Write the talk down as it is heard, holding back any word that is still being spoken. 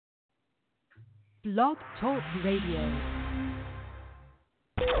Blog Talk Radio.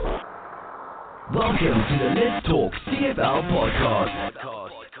 Welcome to the Let's Talk CFL podcast.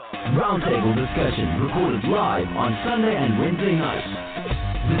 Roundtable discussion recorded live on Sunday and Wednesday nights.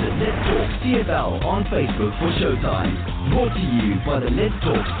 Visit Let's Talk CFL on Facebook for showtime. Brought to you by the Let's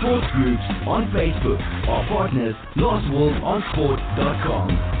Talk Sports Groups on Facebook. Our partners, LostWorldOnSport.com.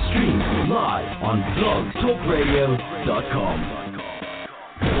 Stream live on blogtalkradio.com.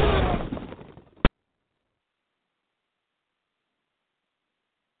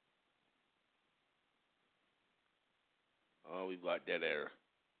 Oh, we've got dead air.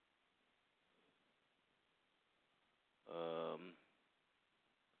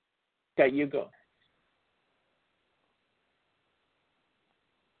 Okay, you go.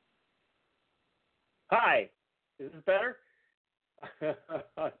 Hi. Is this better?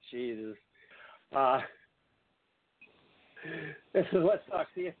 Oh, Jesus. This is Let's Talk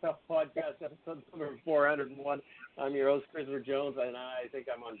CFL podcast, episode number 401. I'm your host, Christopher Jones, and I think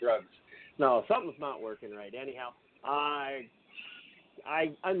I'm on drugs. No, something's not working right. Anyhow, I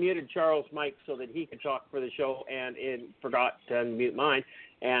unmuted Charles' mic so that he could talk for the show, and forgot to unmute mine.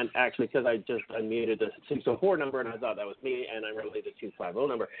 And actually, because I just unmuted the 604 number, and I thought that was me, and I relayed the 250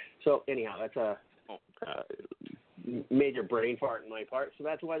 number. So anyhow, that's a major brain fart in my part. So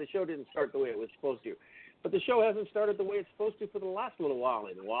that's why the show didn't start the way it was supposed to. But the show hasn't started the way it's supposed to for the last little while.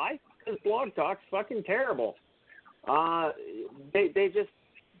 And why? Because Blog Talk's fucking terrible. They just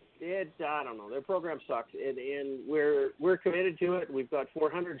did, I don't know, their program sucks. And we're committed to it. We've got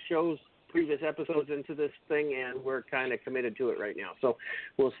 400 shows, previous episodes into this thing, and we're kind of committed to it right now. So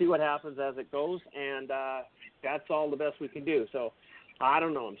we'll see what happens as it goes, and that's all the best we can do. So I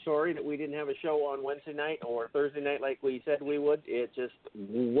don't know. I'm sorry that we didn't have a show on Wednesday night or Thursday night like we said we would. It just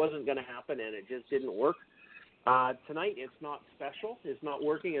wasn't going to happen, and it just didn't work. Tonight, it's not special. It's not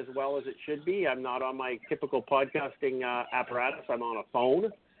working as well as it should be. I'm not on my typical podcasting apparatus. I'm on a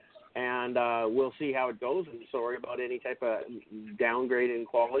phone, and we'll see how it goes. I'm sorry about any type of downgrade in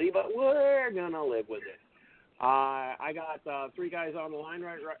quality, but we're going to live with it. I got three guys on the line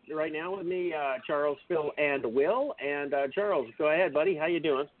right now with me, Charles, Phil, and Will. And Charles, go ahead, buddy. How you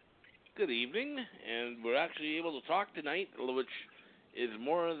doing? Good evening, and we're actually able to talk tonight, which is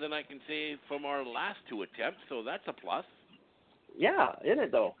more than I can say from our last two attempts, so that's a plus. Yeah, isn't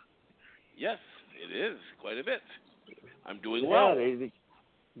it, though? Yes, it is, quite a bit. I'm doing well.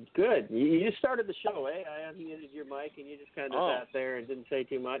 Good. You just started the show, eh? I unmuted your mic, and you just kind of sat there and didn't say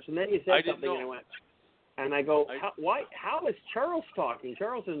too much. And then you said something, and I went, and I go, how is Charles talking?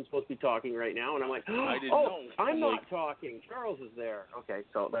 Charles isn't supposed to be talking right now. And I'm like, I'm not talking. Charles is there. Okay,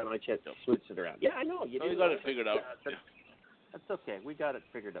 so then I switched it around. Yeah, I know. You got it figured out. That's okay. We got it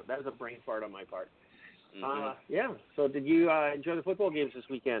figured out. That was a brain fart on my part. Mm-hmm. Yeah. So did you enjoy the football games this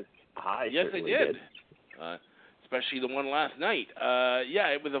weekend? Yes, I did. Especially the one last night.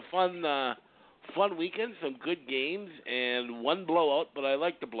 It was a fun weekend, some good games, and one blowout, but I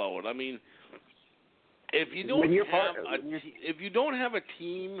like the blowout. I mean, if you don't have a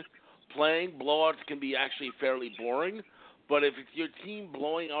team playing, blowouts can be actually fairly boring, but if it's your team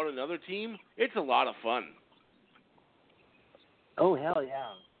blowing out another team, it's a lot of fun. Oh, hell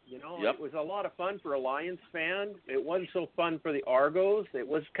yeah. It was a lot of fun for a Lions fan. It wasn't so fun for the Argos. It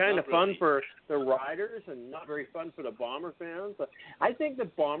was kind of fun for the Riders and not very fun for the Bomber fans. I think the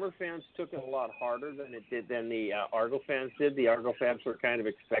Bomber fans took it a lot harder than the Argo fans did. The Argo fans were kind of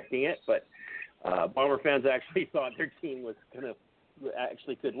expecting it, but Bomber fans actually thought their team was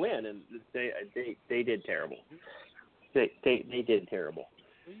could win, and they did terrible. They did terrible.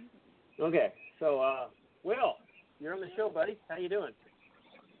 Okay, so Will, you're on the show, buddy. How you doing?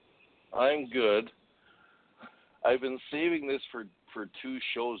 I'm good. I've been saving this for two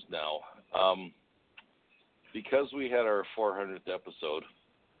shows now. Because we had our 400th episode,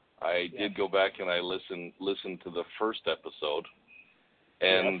 I did go back and I listened to the first episode.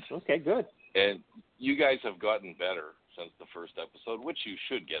 And yes. Okay, good. And you guys have gotten better since the first episode, which you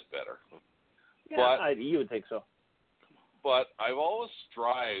should get better. Yeah, you would think so. But I've always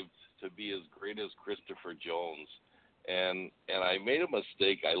strived to be as great as Christopher Jones. And I made a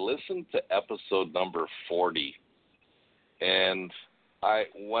mistake. I listened to episode number 40. And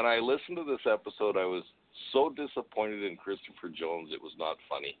when I listened to this episode, I was so disappointed in Christopher Jones, it was not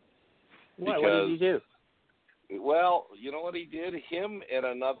funny. Why? What did he do? Well, you know what he did? Him and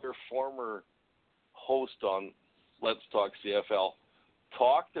another former host on Let's Talk CFL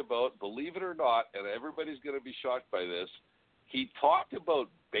talked about, believe it or not, and everybody's going to be shocked by this, he talked about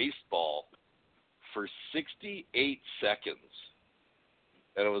baseball for 68 seconds.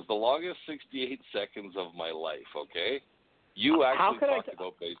 And it was the longest 68 seconds of my life, okay? You actually talked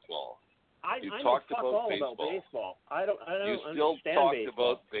about baseball. I You know talked fuck about all baseball. about baseball. I don't You still understand talked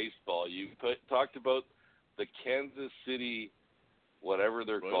baseball. about baseball. You talked about the Kansas City, whatever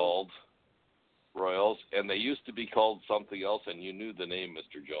they're called, Royals, and they used to be called something else, and you knew the name,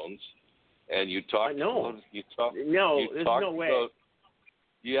 Mr. Jones. And you talked. No, there's no way.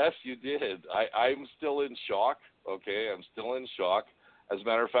 Yes, you did. I'm still in shock. Okay, I'm still in shock. As a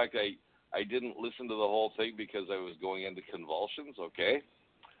matter of fact, I didn't listen to the whole thing because I was going into convulsions. Okay,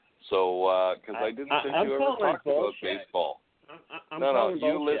 so because I didn't think you ever talked about baseball. No,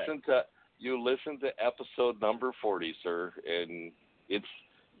 you listened to episode number 40, sir, and it's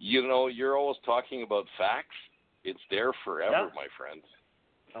you're always talking about facts. It's there forever, my friend.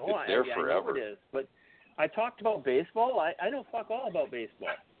 Oh, it's there forever. I know it is, but I talked about baseball. I know fuck all about baseball.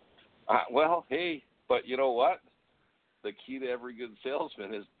 Well, hey, but you know what? The key to every good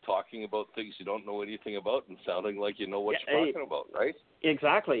salesman is talking about things you don't know anything about and sounding like you know what you're talking about, right?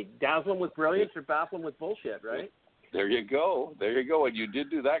 Exactly. Dazzle them with brilliance or baffle them with bullshit, right? There you go. And you did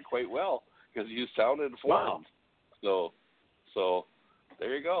do that quite well because you sounded informed. Wow. So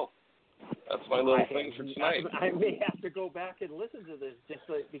there you go. That's my little thing for tonight. I may have to go back and listen to this just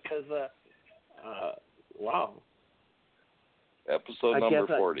because, wow. Episode number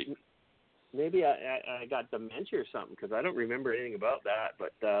 40. Maybe I got dementia or something because I don't remember anything about that.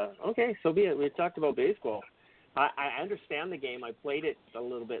 But, okay, so be it. We talked about baseball. I understand the game. I played it a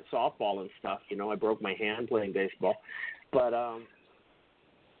little bit, softball and stuff. I broke my hand playing baseball. But,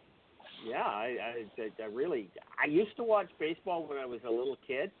 yeah, I used to watch baseball when I was a little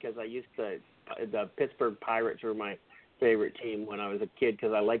kid because the Pittsburgh Pirates were my favorite team when I was a kid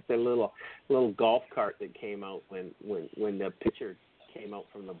because I liked the little golf cart that came out when the pitcher came out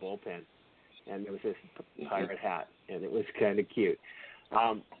from the bullpen, and there was this pirate hat, and it was kind of cute.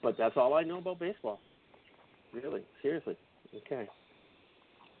 But that's all I know about baseball. Really, seriously. Okay.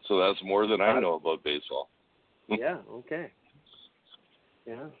 So that's more than I know about baseball. Yeah. Okay.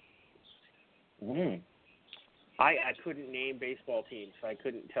 Yeah. I couldn't name baseball teams. I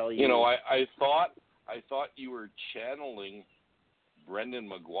couldn't tell you. I thought you were channeling Brendan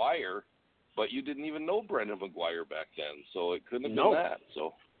McGuire, but you didn't even know Brendan McGuire back then, so it couldn't have been that.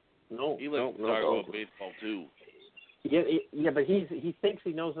 So no, he likes to talk about baseball too. Yeah, but he thinks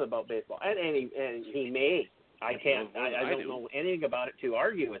he knows about baseball, and he may. I don't know anything about it to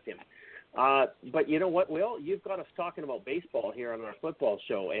argue with him. But you know what, Will? You've got us talking about baseball here on our football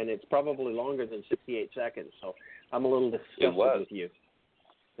show, and it's probably longer than 68 seconds. So I'm a little disgusted with you.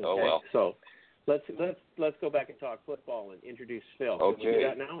 Okay? Oh well. So let's go back and talk football and introduce Phil. Okay. Can we do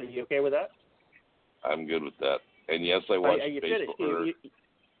that now? Are you okay with that? I'm good with that. And yes, I watched baseball.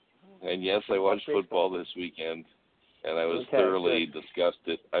 And yes, I watched football this weekend, and I was thoroughly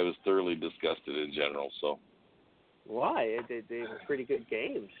disgusted. I was thoroughly disgusted in general. So. Why? They were pretty good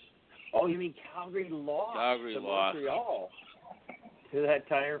games. Oh, you mean Calgary lost to Montreal? To that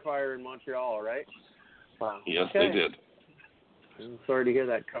tire fire in Montreal, right? Wow. Yes, they did. I'm sorry to hear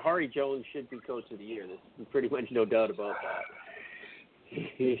that. Kahari Jones should be Coach of the Year. There's pretty much no doubt about that.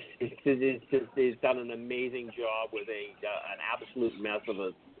 He's done an amazing job with an absolute mess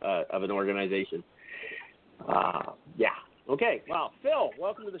of an organization. Yeah. Okay. Well, Phil,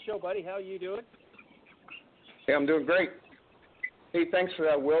 welcome to the show, buddy. How are you doing? Hey, I'm doing great. Hey, thanks for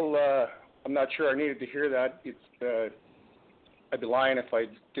that, Will. I'm not sure I needed to hear that. I'd be lying if I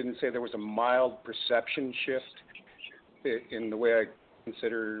didn't say there was a mild perception shift in the way I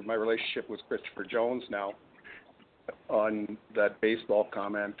consider my relationship with Christopher Jones now on that baseball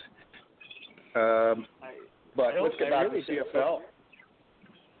comment. But let's get back to CFL.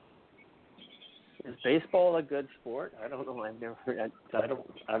 Is baseball a good sport? I don't know. I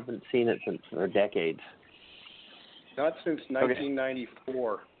haven't seen it for decades. Not since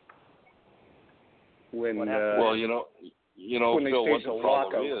 1994. When well, Phil,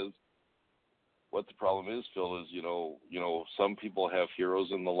 what the problem is, Phil, is some people have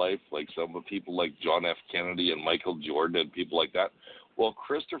heroes in the life, like some people like John F. Kennedy and Michael Jordan and people like that. Well,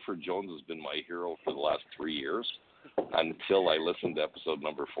 Christopher Jones has been my hero for the last 3 years until I listened to episode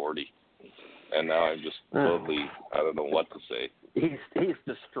number 40, and now I'm just totally I don't know what to say. He's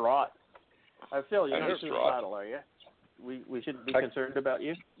distraught. Phil, you're not suicidal, are you? We shouldn't be concerned about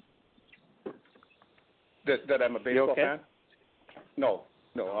you? That I'm a baseball fan? No,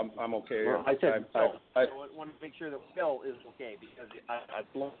 I'm okay. Well, I said Phil. I want to make sure that Phil is okay because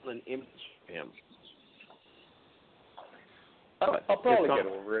I've blown an image of him. I'll probably get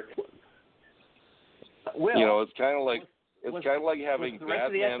over it. Will, it's kind of like having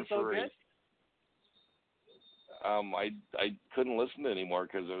Batman for a. I couldn't listen anymore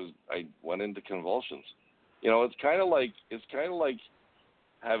because I went into convulsions. It's kind of like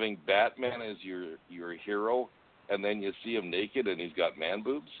having Batman as your hero, and then you see him naked and he's got man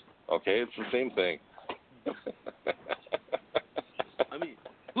boobs? Okay, it's the same thing. I mean,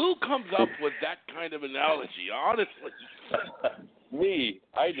 who comes up with that kind of analogy, honestly? Me,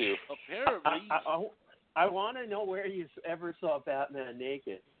 I do. Apparently. I want to know where you ever saw Batman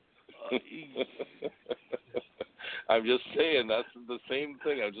naked. I'm just saying, that's the same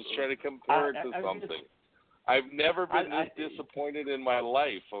thing. I'm just trying to compare it to something. I've never been this disappointed in my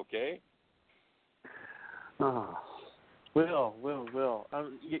life, okay? Oh. Will.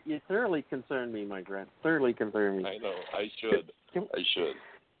 You thoroughly concern me, my friend. Thoroughly concern me. I know. I should.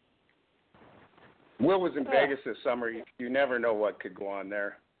 Will was in Vegas this summer. You never know what could go on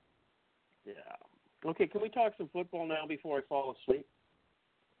there. Yeah. Okay, can we talk some football now before I fall asleep?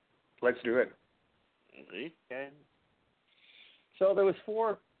 Let's do it. Okay. So there was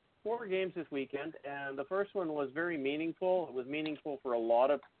four games this weekend, and the first one was very meaningful. It was meaningful for a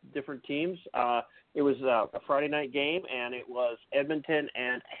lot of different teams. It was a Friday night game, and it was Edmonton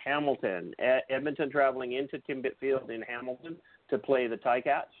and Hamilton. Edmonton traveling into Timbit Field in Hamilton to play the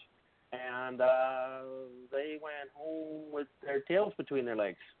Ticats, and they went home with their tails between their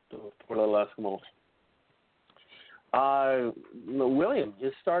legs, those poor little Eskimos. William,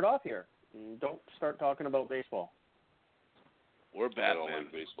 just start off here. Don't start talking about baseball. Or Batman. I don't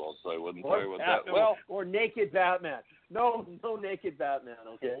like baseball, so I wouldn't talk about that. Well, or naked Batman. No naked Batman,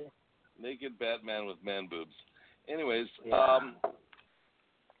 okay? Naked Batman with man boobs. Anyways, yeah.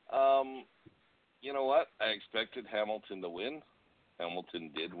 You know what? I expected Hamilton to win.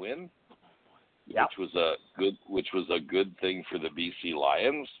 Hamilton did win. Yep. Which was a good thing for the BC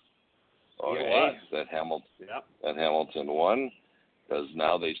Lions. Okay. That Hamilton won, because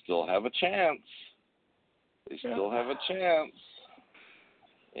now they still have a chance. Have a chance.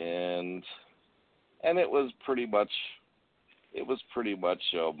 And it was pretty much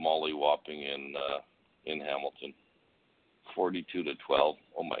mollywhopping in Hamilton. 42-12.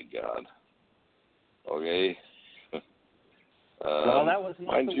 Oh my God. Okay. Well, that was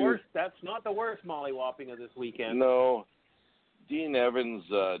not the worst. That's not the worst mollywhopping of this weekend. No, Dean Evans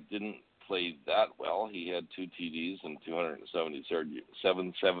didn't play that well. He had 2 TDs and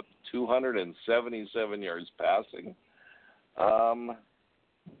 277 yards passing.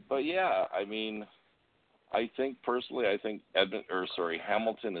 But yeah, I mean, I think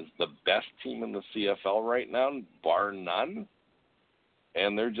Hamilton is the best team in the CFL right now, bar none.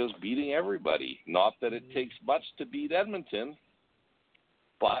 And they're just beating everybody. Not that it takes much to beat Edmonton,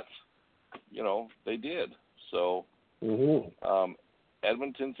 but, they did. So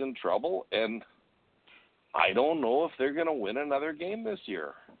Edmonton's in trouble, and I don't know if they're going to win another game this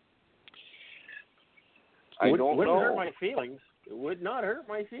year. Wouldn't hurt my feelings. It would not hurt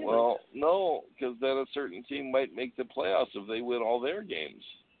my feelings. Well, no, because then a certain team might make the playoffs if they win all their games.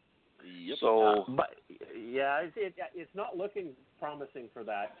 Yep. So, but yeah, it's not looking promising for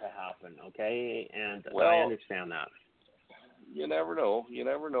that to happen. Okay, and I understand that. You never know.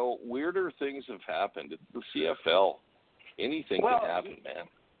 Weirder things have happened. It's the CFL. Anything can happen, man.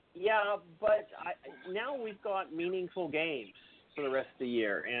 Yeah, but now we've got meaningful games for the rest of the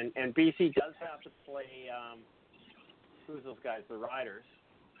year, and BC does have to play. Who's those guys? The Riders,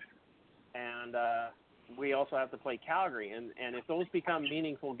 and we also have to play Calgary, and if those become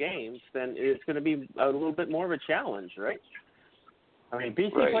meaningful games, then it's going to be a little bit more of a challenge, right? I mean,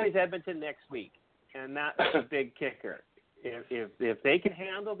 BC plays Edmonton next week, and that's a big kicker. If they can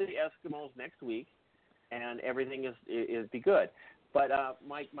handle the Eskimos next week, and everything is be good. But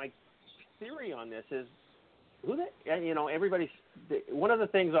my theory on this is, everybody's one of the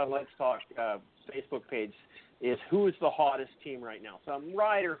things on Let's Talk Facebook page is who is the hottest team right now. Some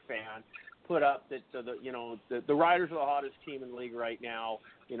Rider fan put up that the Riders are the hottest team in the league right now.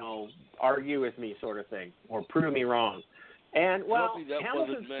 Argue with me, sort of thing, or prove me wrong. And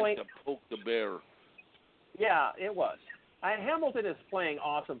Hamilton's playing to poke the bear. Yeah, it was. Hamilton is playing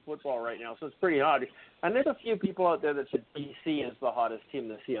awesome football right now, so it's pretty hot. And there's a few people out there that said BC is the hottest team in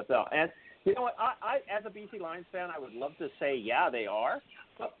the CFL. And you know what? I as a BC Lions fan, I would love to say, yeah, they are.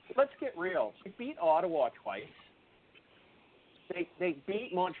 But let's get real. They beat Ottawa twice. They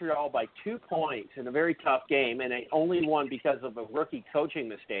beat Montreal by 2 points in a very tough game, and they only won because of a rookie coaching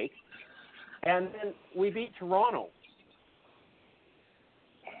mistake. And then we beat Toronto.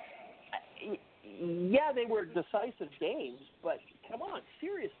 Yeah, they were decisive games, but come on,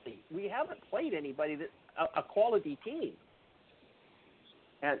 seriously, we haven't played anybody that's a quality team.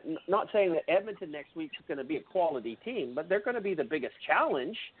 And not saying that Edmonton next week is going to be a quality team, but they're going to be the biggest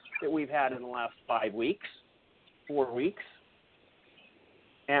challenge that we've had in the last 4 weeks.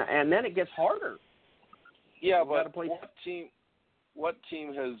 And then it gets harder. Yeah, but what team what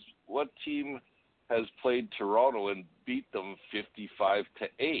team has played Toronto and beat them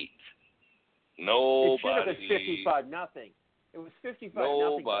 55-8? Nobody. It should have been 55-0. It was 55-0.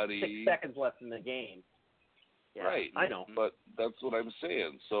 Nobody. 6 seconds left in the game. Yeah, right. I know. But that's what I'm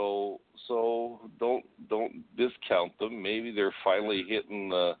saying. So don't discount them. Maybe they're finally hitting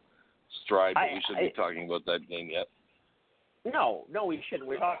the stride, but we shouldn't be talking about that game yet. No, we shouldn't.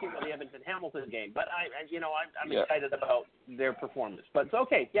 We're talking about the Edmonton-Hamilton game. But I'm excited about their performance. But it's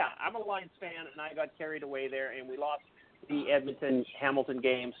okay. Yeah, I'm a Lions fan, and I got carried away there, and we lost the Edmonton-Hamilton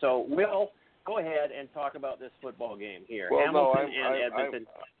game. So we'll go ahead and talk about this football game here. Well, Hamilton and Edmonton.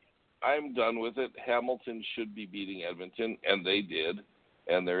 I'm done with it. Hamilton should be beating Edmonton, and they did,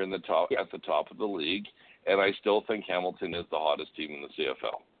 and they're in the top at the top of the league. And I still think Hamilton is the hottest team in the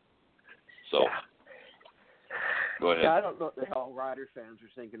CFL. So, go ahead. Yeah, I don't know what the hell Riders fans are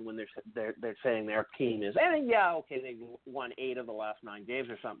thinking when they're saying their team is. I think they won 8 of the last 9 games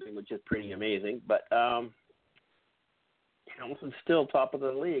or something, which is pretty amazing. But Hamilton's still top of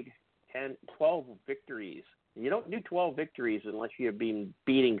the league, 12 victories. You don't do 12 victories unless you're beating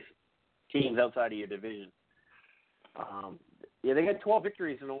teams outside of your division. They got 12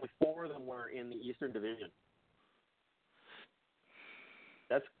 victories, and only 4 of them were in the Eastern Division.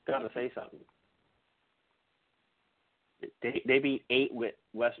 That's got to say something. They beat 8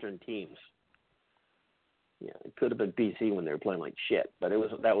 Western teams. Yeah, it could have been BC when they were playing like shit, but that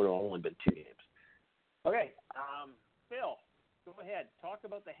would have only been 2 games. Okay, Phil, go ahead. Talk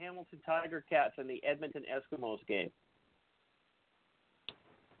about the Hamilton Tiger Cats and the Edmonton Eskimos game.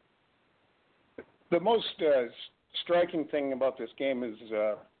 The most striking thing about this game is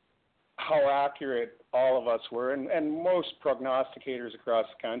how accurate all of us were, and most prognosticators across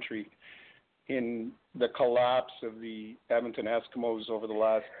the country, in the collapse of the Edmonton Eskimos over the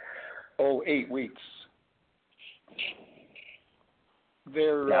last 8 weeks.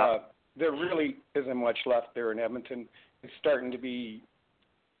 There really isn't much left there in Edmonton. It's starting to be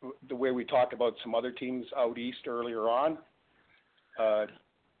the way we talked about some other teams out east earlier on.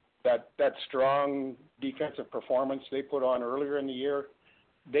 That strong defensive performance they put on earlier in the year,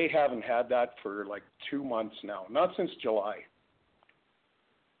 they haven't had that for like 2 months now, not since July.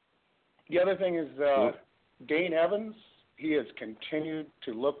 The other thing is Dane Evans, he has continued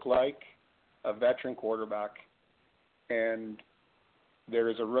to look like a veteran quarterback. And there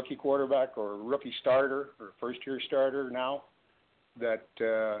is a rookie quarterback or a rookie starter or a first-year starter now that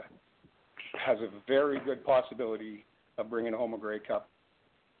has a very good possibility of bringing home a Grey Cup.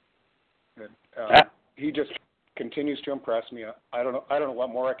 He just continues to impress me. I don't know what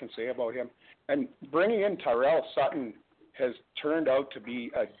more I can say about him. And bringing in Tyrell Sutton has turned out to be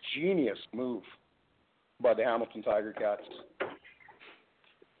a genius move by the Hamilton Tiger Cats.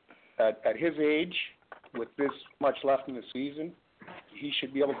 At his age, with this much left in the season, he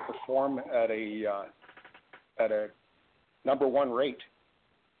should be able to perform at a number 1 rate,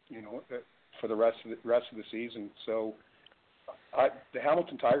 for the rest of the season. So the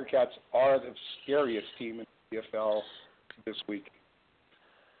Hamilton Tiger Cats are the scariest team in the CFL this week.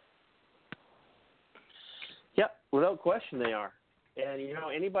 Yep, without question they are. And,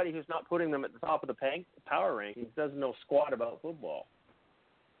 anybody who's not putting them at the top of the power rankings doesn't know squat about football.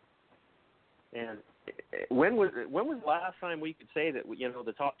 And when was the last time we could say that,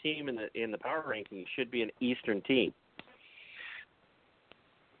 the top team in the power rankings should be an Eastern team?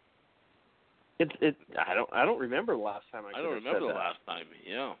 I don't remember the last time I don't remember the last time.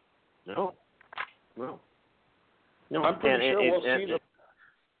 Yeah. No. I'm pretty sure we'll see them.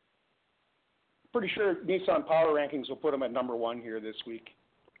 Pretty sure Nissan Power Rankings will put them at number 1 here this week,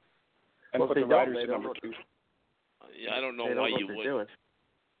 and put the Riders at number 2. Yeah, I don't know why you would. Doing.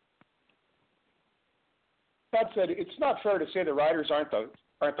 That said, it's not fair to say the Riders aren't the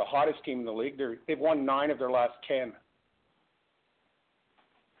hottest team in the league. They've won 9 of their last 10.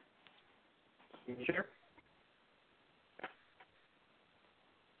 Sure.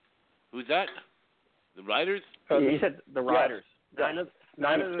 Who's that? The Riders? You said the Riders. Yes.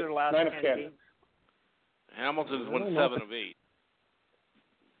 9 of their last 9 of 10. Games. Hamilton's won 7 of 8.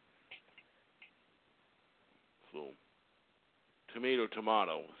 So,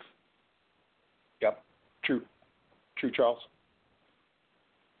 tomato. Yep. True, Charles.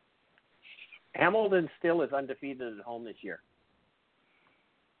 Hamilton still is undefeated at home this year.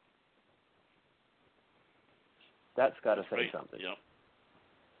 That's got to say something. Yep.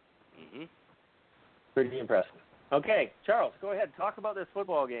 Mm-hmm. Pretty impressive. Okay, Charles, go ahead. Talk about this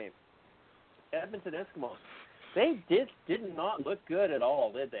football game. Edmonton Eskimos. They did not look good at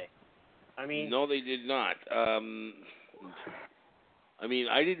all, did they? I mean, no, they did not. I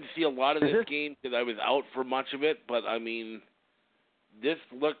didn't see a lot of this game because I was out for much of it. But this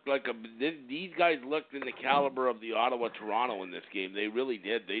looked like these guys looked in the caliber of the Ottawa-Toronto in this game. They really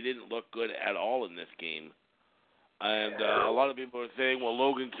did. They didn't look good at all in this game. And a lot of people are saying, well,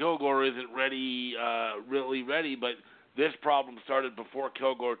 Logan Kilgore isn't really ready, but this problem started before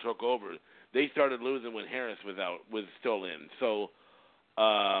Kilgore took over. They started losing when Harris was still in. So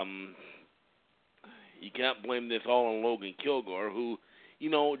you can't blame this all on Logan Kilgore, who,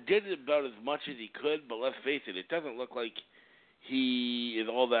 did about as much as he could, but let's face it, it doesn't look like he is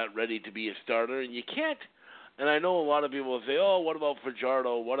all that ready to be a starter, and you can't. And I know a lot of people will say, "Oh, what about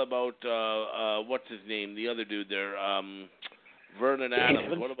Fajardo? What about what's his name? The other dude there, Vernon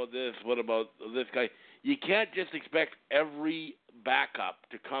Adams. What about this? What about this guy?" You can't just expect every backup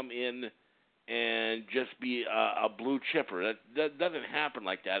to come in and just be a blue chipper. That doesn't happen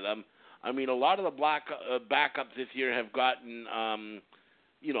like that. I mean, a lot of the backups this year have gotten,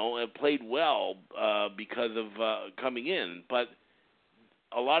 have played well because of coming in, but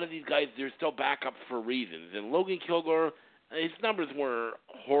a lot of these guys, they're still backup for reasons. And Logan Kilgore, his numbers were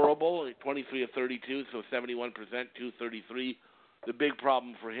horrible, 23 of 32, so 71%, 233. The big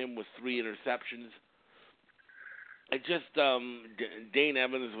problem for him was 3 interceptions. Dane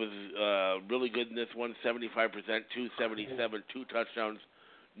Evans was really good in this one, 75%, 277, 2 touchdowns,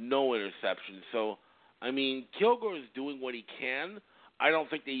 no interceptions. So, I mean, Kilgore is doing what he can. I don't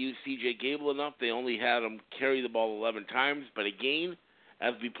think they used C.J. Gable enough. They only had him carry the ball 11 times. But again,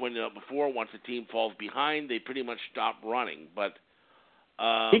 as we pointed out before, once the team falls behind, they pretty much stop running. But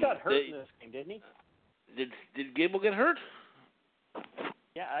he got hurt in this game, didn't he? Did Gable get hurt?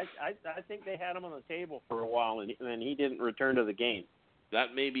 Yeah, I think they had him on the table for a while, and he didn't return to the game.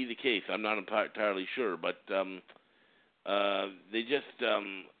 That may be the case. I'm not entirely sure, but they just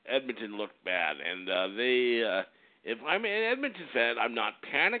Edmonton looked bad, and if I'm an Edmonton fan, I'm not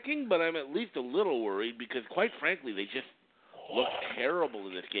panicking, but I'm at least a little worried because, quite frankly, they just looked terrible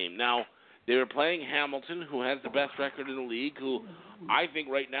in this game. Now, they were playing Hamilton, who has the best record in the league, who I think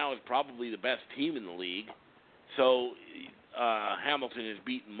right now is probably the best team in the league. So Hamilton has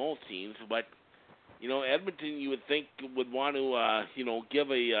beaten most teams, but Edmonton, you would think would want to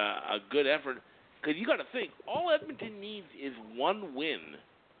give a good effort, because you got to think all Edmonton needs is one win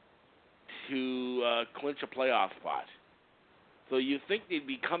to clinch a playoff spot. So you think they'd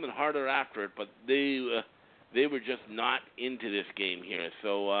be coming harder after it, but they were just not into this game here.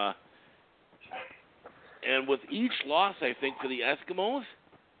 So and with each loss, I think for the Eskimos,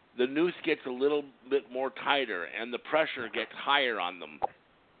 the noose gets a little bit more tighter, and the pressure gets higher on them,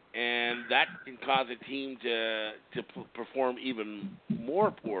 and that can cause a team to perform even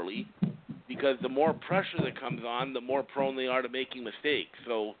more poorly, because the more pressure that comes on, the more prone they are to making mistakes.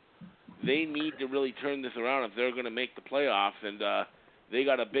 So they need to really turn this around if they're going to make the playoffs, and they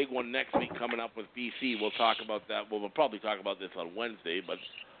got a big one next week coming up with BC. We'll talk about that. Well, we'll probably talk about this on Wednesday, but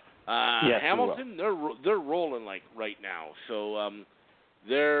yes, Hamilton, they're rolling like right now. So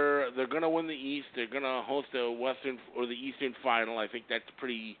they're going to win the East. They're going to host the Western or the Eastern Final. I think that's a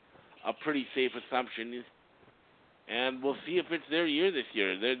pretty safe assumption. And we'll see if it's their year this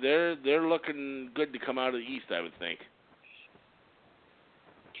year. They're looking good to come out of the East, I would think.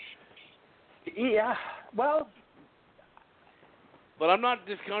 Yeah, well. But I'm not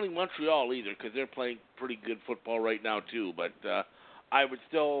discounting Montreal either, because they're playing pretty good football right now too. But I would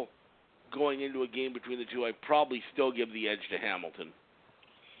still, going into a game between the two, I'd probably still give the edge to Hamilton.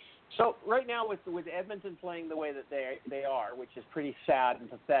 So right now with Edmonton playing the way that they are, which is pretty sad and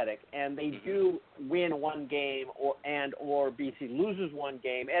pathetic, and they do win one game or BC loses one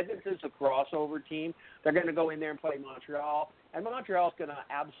game, Edmonton's a crossover team. They're going to go in there and play Montreal, and Montreal's going to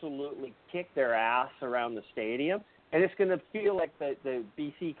absolutely kick their ass around the stadium, and it's going to feel like the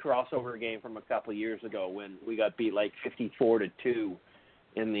BC crossover game from a couple of years ago when we got beat like 54-2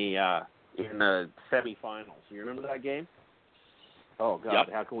 in the semifinals. You remember that game? Oh, God, yep.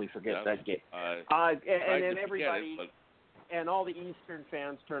 How can we forget Yep. that game? And then everybody and all the Eastern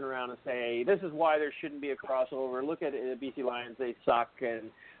fans turn around and say, this is why there shouldn't be a crossover. Look at the BC Lions, they suck, and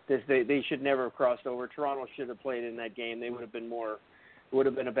they should never have crossed over. Toronto should have played in that game. They would have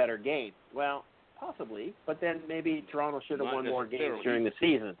been a better game. Well, possibly, but then maybe Toronto should have won more games during the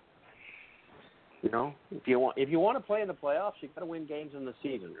season. If you want to play in the playoffs, you've got to win games in the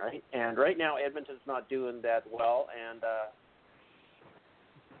season, right? And right now, Edmonton's not doing that well, and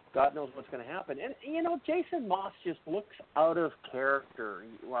God knows what's going to happen. And, Jason Moss just looks out of character.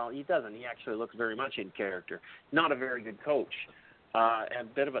 Well, he doesn't. He actually looks very much in character. Not a very good coach. And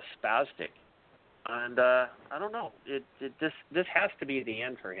a bit of a spastic. And I don't know. This has to be the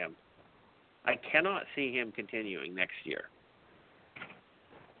end for him. I cannot see him continuing next year.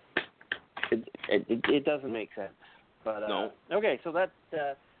 It doesn't make sense. But No. Okay, so that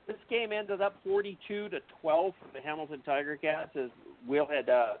this game ended up 42-12 for the Hamilton Tiger Cats, as Will had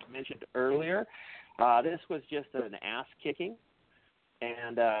mentioned earlier. This was just an ass kicking,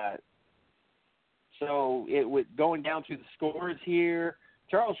 and so it was going down through the scores here.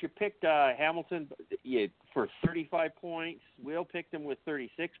 Charles, you picked Hamilton for 35 points. Will picked him with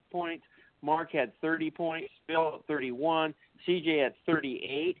 36 points. Mark had 30 points. Bill at 31. CJ at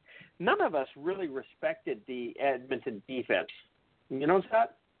 38. None of us really respected the Edmonton defense. You notice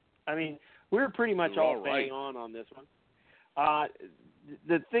that? I mean, we were pretty much all bang on this one.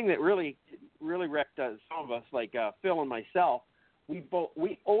 The thing that really wrecked some of us, like Phil and myself,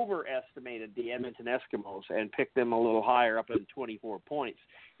 we overestimated the Edmonton Eskimos and picked them a little higher, up in 24 points.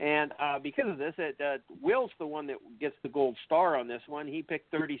 And because of this, Will's the one that gets the gold star on this one. He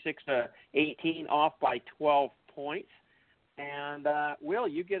picked 36-18, off by 12 points. And Will,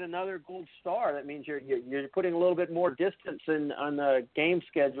 you get another gold star. That means you're putting a little bit more distance on the game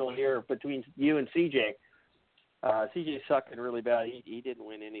schedule here between you and CJ. CJ sucked really bad. He didn't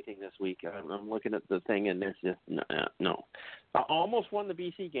win anything this week. I'm looking at the thing, and there's just no. I almost won the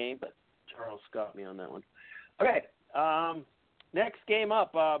BC game, but Charles got me on that one. Okay, next game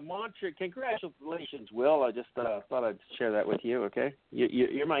up, Montreal. Congratulations, Will. I just thought I'd share that with you. Okay,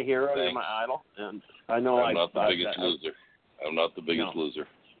 you're my hero. Thanks. You're my idol, and I know I'm not the biggest loser. I'm not the biggest loser.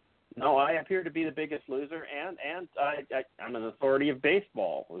 No, I appear to be the biggest loser, and I'm an authority of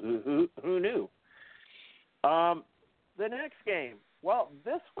baseball. Who knew? The next game. Well,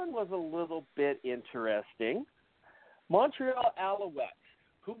 this one was a little bit interesting. Montreal Alouettes,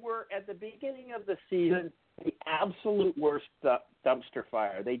 who were at the beginning of the season the absolute worst dumpster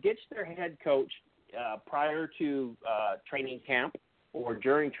fire. They ditched their head coach prior to training camp or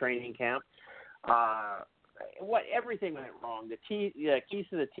during training camp. Everything went wrong. The keys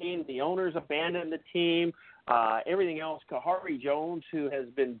to the team, the owners abandoned the team. Everything else. Kahari Jones, who has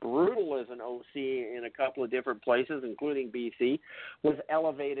been brutal as an OC in a couple of different places, including BC, was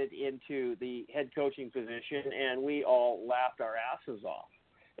elevated into the head coaching position, and we all laughed our asses off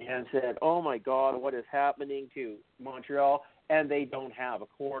and said, "Oh my God, what is happening to Montreal?" And they don't have a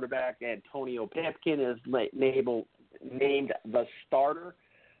quarterback. Antonio Pipkin is named the starter.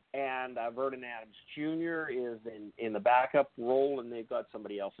 And Vernon Adams Jr. is in the backup role, and they've got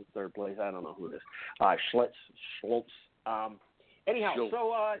somebody else in third place. I don't know who it is. Schultz. Anyhow,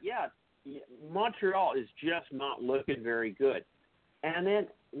 so, Montreal is just not looking very good. And then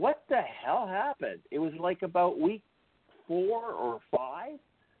what the hell happened? It was like about week 4 or 5.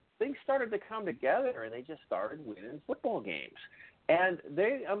 Things started to come together, and they just started winning football games. And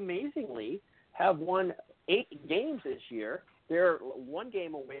they amazingly have won 8 games this year. They're one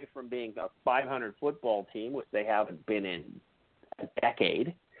game away from being a 500 football team, which they haven't been in a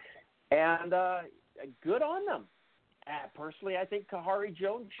decade. And good on them. Personally, I think Kahari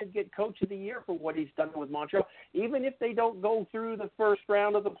Jones should get Coach of the Year for what he's done with Montreal, even if they don't go through the first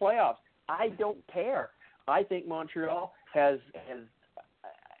round of the playoffs. I don't care. I think Montreal has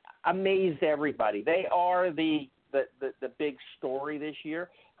amazed everybody. They are the big story this year.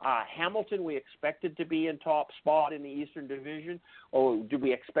 Hamilton, we expected to be in top spot in the Eastern Division. Oh, do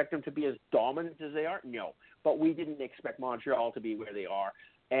we expect them to be as dominant as they are? No. But we didn't expect Montreal to be where they are.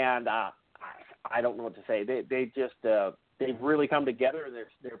 And I don't know what to say. They've really come together.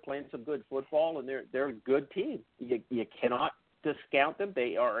 They're playing some good football, and they're a good team. You cannot discount them.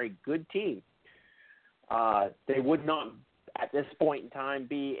 They are a good team. They would not, at this point in time,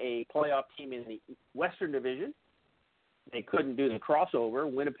 be a playoff team in the Western Division. They couldn't do the crossover.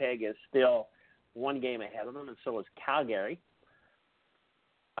 Winnipeg is still one game ahead of them, and so is Calgary.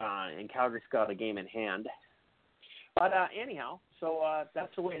 And Calgary's got a game in hand. But anyhow, so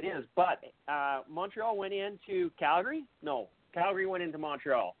that's the way it is. But Montreal went into Calgary? No, Calgary went into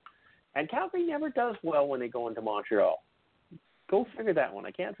Montreal. And Calgary never does well when they go into Montreal. Go figure that one.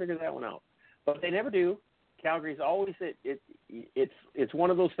 I can't figure that one out. But they never do. Calgary's always it's one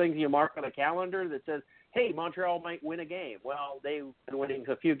of those things you mark on a calendar that says, hey, Montreal might win a game. Well, they've been winning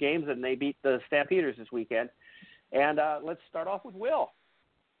a few games, and they beat the Stampeders this weekend. And let's start off with Will.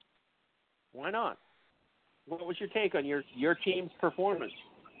 Why not? What was your take on your team's performance?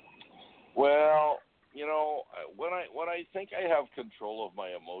 Well, when I think I have control of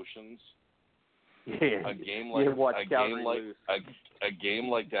my emotions, a game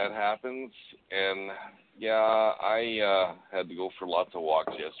like that happens, and I had to go for lots of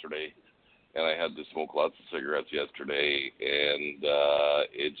walks yesterday. And I had to smoke lots of cigarettes yesterday, and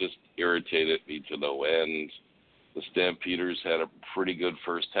it just irritated me to no end. The Stampeders had a pretty good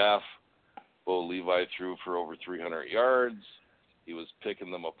first half. Bo Levi threw for over 300 yards. He was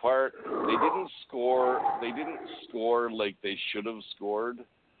picking them apart. They didn't score. They didn't score like they should have scored,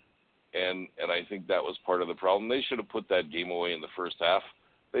 and I think that was part of the problem. They should have put that game away in the first half.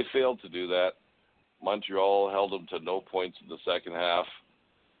 They failed to do that. Montreal held them to no points in the second half,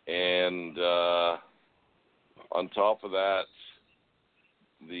 and on top of that,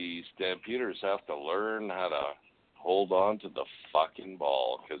 the Stampeders have to learn how to hold on to the fucking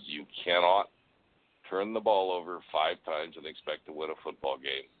ball, because you cannot turn the ball over 5 times and expect to win a football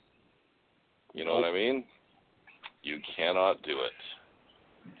game. You know what I mean? You cannot do it.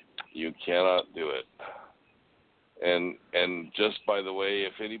 You cannot do it. And just by the way,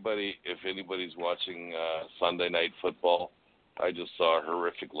 if anybody's watching Sunday Night Football, I just saw a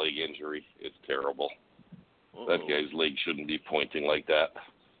horrific leg injury. It's terrible. Uh-oh. That guy's leg shouldn't be pointing like that.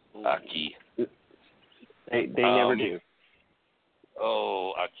 Aki. They never do.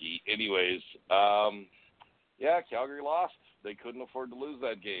 Oh, Aki. Anyways, Calgary lost. They couldn't afford to lose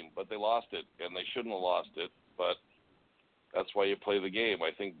that game, but they lost it, and they shouldn't have lost it. But that's why you play the game. I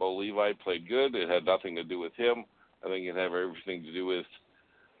think Bo Levi played good. It had nothing to do with him. I think it had everything to do with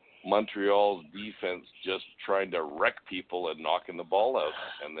Montreal's defense just trying to wreck people and knocking the ball out,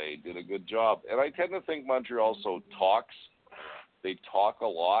 and they did a good job. And I tend to think Montreal also talks. They talk a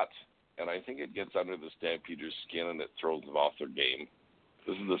lot, and I think it gets under the Stampeders' skin and it throws them off their game.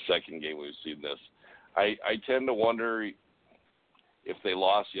 This is the second game we've seen this. I tend to wonder if they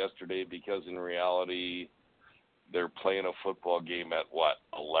lost yesterday because in reality they're playing a football game at,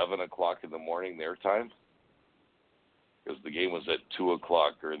 11 o'clock in the morning their time? Because the game was at 2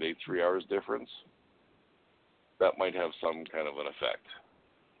 o'clock. Are they 3 hours difference? That might have some kind of an effect.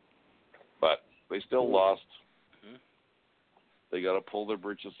 But they still lost. Mm-hmm. They got to pull their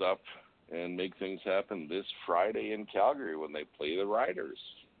britches up and make things happen this Friday in Calgary when they play the Riders.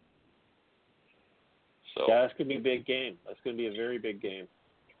 So yeah, that's going to be a big game. That's going to be a very big game.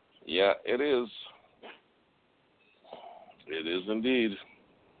 Yeah, it is. It is indeed.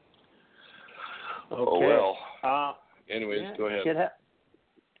 Okay. Oh, well. Anyways, yeah, go ahead.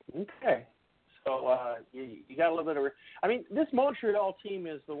 Okay. So you got a little bit of – I mean, this Montreal team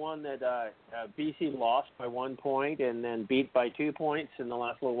is the one that BC lost by 1 point and then beat by 2 points in the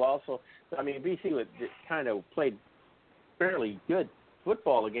last little while. So, I mean, BC kind of played fairly good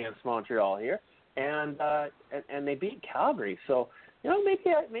football against Montreal here, and they beat Calgary. So,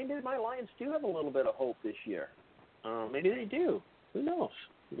 maybe my Lions do have a little bit of hope this year. Maybe they do. Who knows?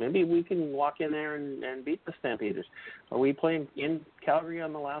 Maybe we can walk in there and beat the Stampeders. Are we playing in Calgary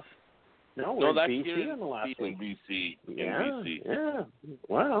on the last? No, we're in BC on the last week. BC. Yeah.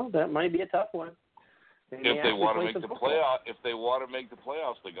 Well, that might be a tough one. If they want to make the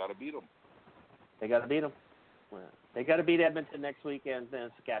playoffs, they got to beat them. They got to beat them. Well, they got to beat Edmonton next weekend,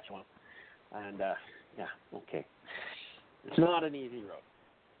 then Saskatchewan, and okay. It's not an easy road.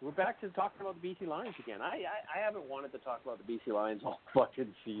 We're back to talking about the BC Lions again. I haven't wanted to talk about the BC Lions all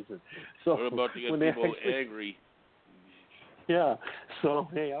fucking season. So we're about to get people angry. Yeah. So,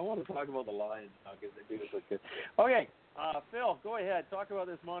 hey, I want to talk about the Lions now because they do look good. Okay, Phil, go ahead. Talk about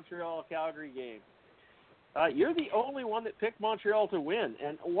this Montreal-Calgary game. You're the only one that picked Montreal to win.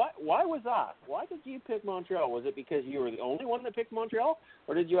 And why was that? Why did you pick Montreal? Was it because you were the only one that picked Montreal?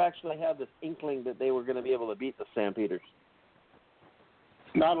 Or did you actually have this inkling that they were going to be able to beat the Stampeders?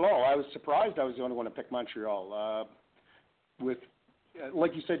 Not at all. I was surprised I was the only one to pick Montreal.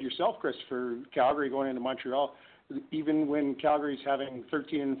 Like you said yourself, Christopher, Calgary going into Montreal, even when Calgary's having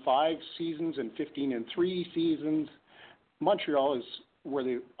 13-5 seasons and 15-3 seasons, Montreal is where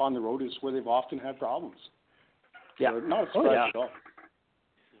they on the road is where they've often had problems. Yeah, so not a surprise at all.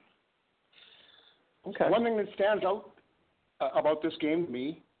 Okay. One thing that stands out about this game to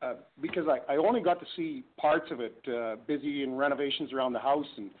me, because I only got to see parts of it, busy in renovations around the house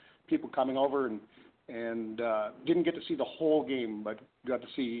and people coming over, and didn't get to see the whole game, but got to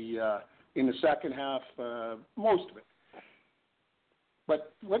see in the second half most of it.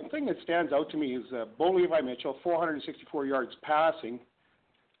 But one thing that stands out to me is Bo Levi Mitchell, 464 yards passing,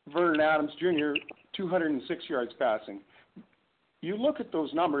 Vernon Adams Jr., 206 yards passing. You look at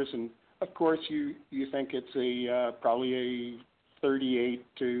those numbers, and of course you think it's probably a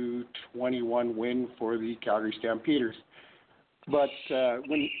 38-21 win for the Calgary Stampeders. But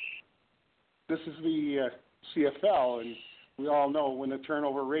when this is the CFL, and we all know when the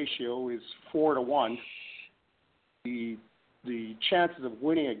turnover ratio is 4-1, the chances of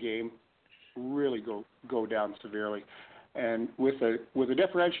winning a game really go down severely. And with a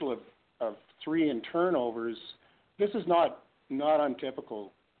differential of 3 in turnovers, this is not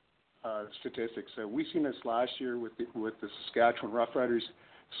untypical statistics. We've seen this last year with the Saskatchewan Roughriders,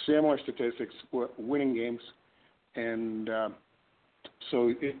 similar statistics, winning games, and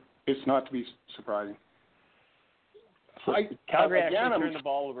So it's not to be surprising. Calgary again, actually turned the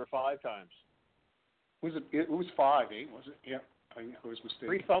ball over 5 times. Was it? It was 5, was it? Yeah, I was mistaken.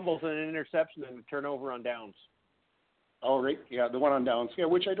 3 fumbles and an interception and a turnover on downs. Oh, right. Yeah, the one on downs. Yeah,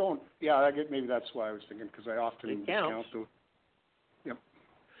 which I don't. Yeah, I get. Maybe that's why I was thinking, because I often count those. Yep.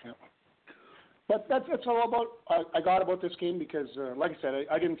 Yep. But that's all about. I got about this game because, like I said,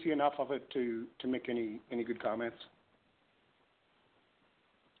 I didn't see enough of it to make any good comments.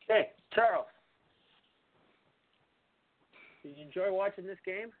 Okay, Charles. Did you enjoy watching this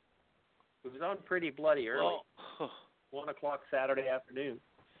game? It was on pretty bloody early. Well, 1 o'clock Saturday afternoon.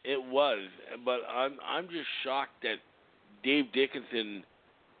 it was, but I'm just shocked that Dave Dickinson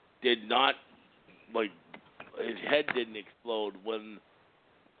did not, his head didn't explode when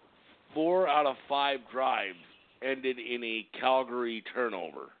 4 out of 5 drives ended in a Calgary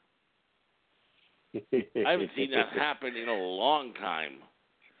turnover. I haven't seen that happen in a long time.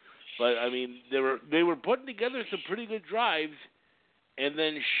 But I mean, they were putting together some pretty good drives, and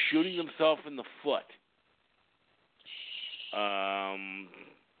then shooting themselves in the foot.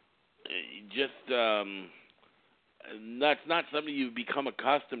 That's not something you become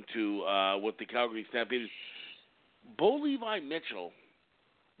accustomed to with the Calgary Stampeders. Bo Levi Mitchell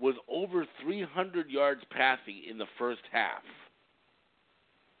was over 300 yards passing in the first half,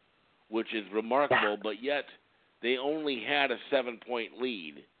 which is remarkable, but yet they only had a 7-point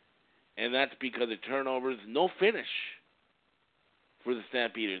lead. And that's because of turnovers, no finish for the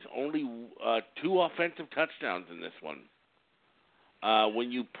Stampeders. Only 2 offensive touchdowns in this one.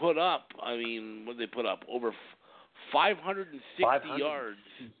 When you put up, what did they put up? Over 560 yards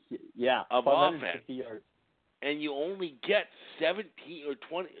of offense. Yards. And you only get 17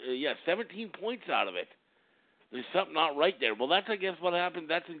 points out of it. There's something not right there. Well, that's, I guess, what happened.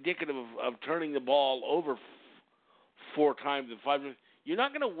 That's indicative of turning the ball over 4 times in 5 minutes. You're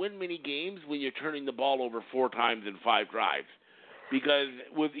not going to win many games when you're turning the ball over 4 times in 5 drives, because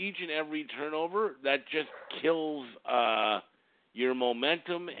with each and every turnover, that just kills your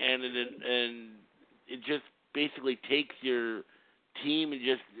momentum, and it just basically takes your team and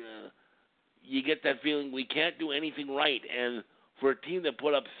just you get that feeling we can't do anything right. And for a team that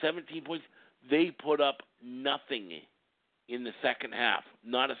put up 17 points, they put up nothing in the second half,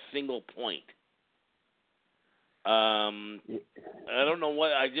 not a single point. I don't know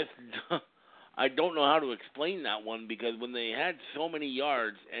what I don't know how to explain that one, because when they had so many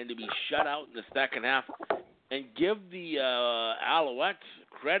yards and to be shut out in the second half, and give the Alouettes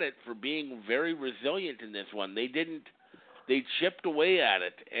credit for being very resilient in this one. They chipped away at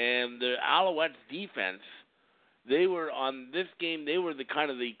it, and the Alouettes defense, they were on this game, they were the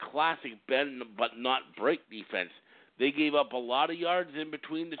classic bend but not break defense. They gave up a lot of yards in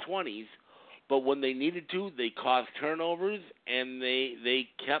between the 20s, but when they needed to, they caused turnovers, and they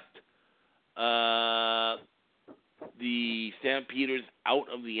kept the Stampeders out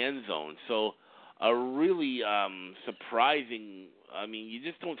of the end zone. So a really surprising, you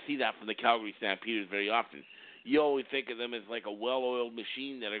just don't see that from the Calgary Stampeders very often. You always think of them as like a well-oiled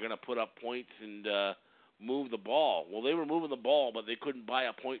machine that are going to put up points and move the ball. Well, they were moving the ball, but they couldn't buy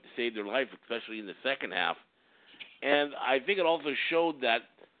a point to save their life, especially in the second half. And I think it also showed that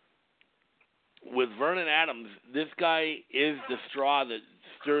with Vernon Adams, this guy is the straw that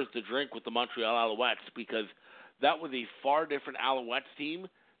stirs the drink with the Montreal Alouettes, because that was a far different Alouettes team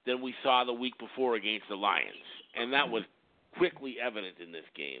than we saw the week before against the Lions, and that was quickly evident in this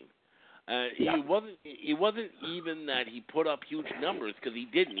game. It wasn't even that he put up huge numbers, because he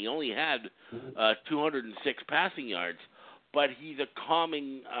didn't. He only had 206 passing yards, but he's a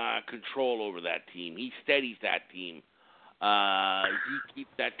calming control over that team. He steadies that team. He keeps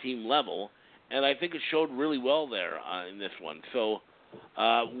that team level, and I think it showed really well there in this one. So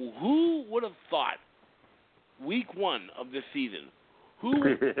who would have thought week 1 of this season, who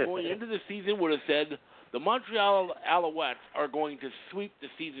going into the season would have said the Montreal Alouettes are going to sweep the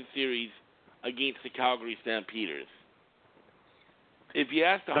season series against the Calgary Stampeders? If you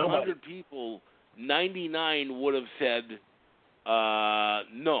asked 100 people, 99 would have said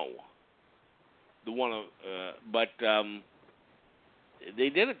no. But they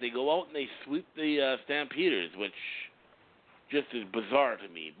did it. They go out and they sweep the Stampeders, which just is bizarre to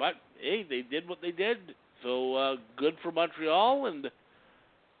me. But hey, they did what they did, so good for Montreal. And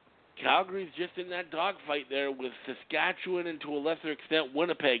Calgary's just in that dogfight there with Saskatchewan and to a lesser extent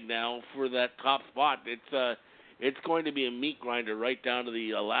Winnipeg now for that top spot. It's going to be a meat grinder right down to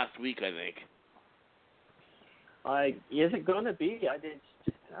the last week, I think. Is it going to be?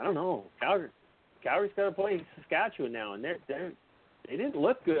 I don't know. Calgary's got to play Saskatchewan now, and they didn't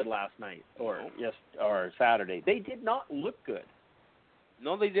look good last night or Saturday. They did not look good.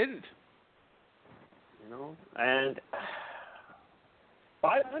 No, they didn't. And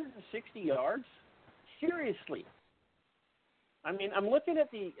 560 yards? Seriously. I mean, I'm looking at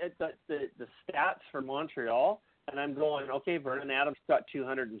the stats for Montreal, and I'm going, okay, Vernon Adams got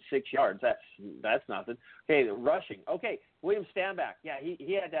 206 yards. That's nothing. Okay, rushing. Okay, William Stanback. Yeah,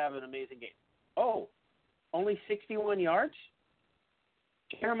 he had to have an amazing game. Oh, only 61 yards?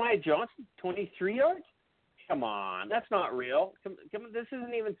 Jeremiah Johnson, 23 yards? Come on, that's not real. Come on, this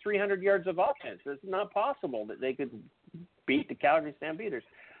isn't even 300 yards of offense. It's not possible that they could beat the Calgary Stampeders.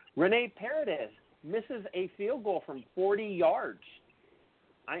 Rene Paredes misses a field goal from 40 yards.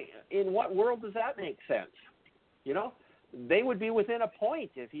 In what world does that make sense? They would be within a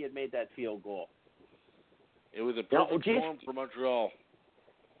point if he had made that field goal. It was a perfect storm for Montreal.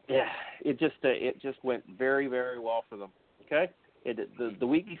 Yeah, it just went very, very well for them. Okay, the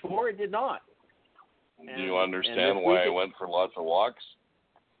week before it did not. Do you understand why I went for lots of walks?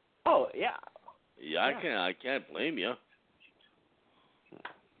 Oh yeah. Yeah, I can't blame you.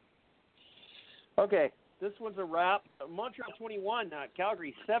 Okay, this one's a wrap. Montreal 21,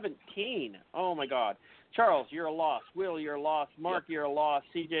 Calgary 17. Oh my God, Charles, you're a loss. Will, you're a loss. Mark, you're a loss.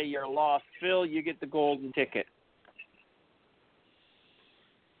 CJ, you're a loss. Phil, you get the golden ticket.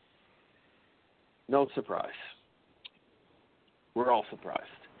 No surprise. We're all surprised.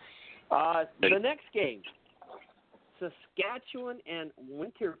 The next game, Saskatchewan and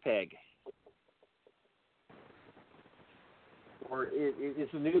Winnipeg. Or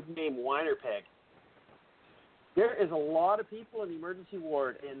it's a new name, Winnipeg. There is a lot of people in the emergency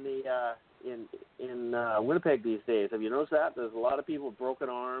ward in the in Winnipeg these days. Have you noticed that? There's a lot of people with broken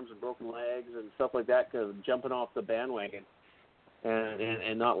arms and broken legs and stuff like that because of jumping off the bandwagon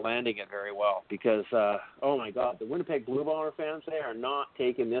and not landing it very well because, oh, my God, the Winnipeg Blue Bomber fans, they are not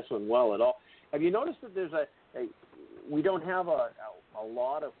taking this one well at all. Have you noticed that there's we don't have a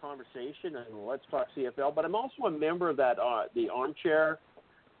lot of conversation in Let's Talk CFL, but I'm also a member of that, the armchair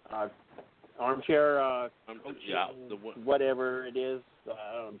whatever it is,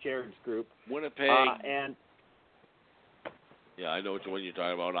 Jared's group. Winnipeg. And yeah, I know which one you're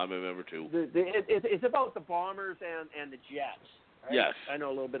talking about. I'm a member too. It's about the Bombers and the Jets. Right? Yes. I know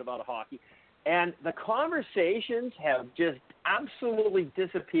a little bit about hockey. And the conversations have just absolutely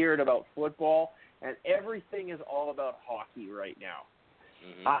disappeared about football, and everything is all about hockey right now.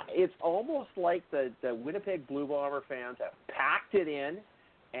 Mm-hmm. It's almost like the Winnipeg Blue Bomber fans have packed it in,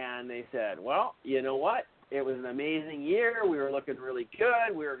 and they said, well, you know what? It was an amazing year. We were looking really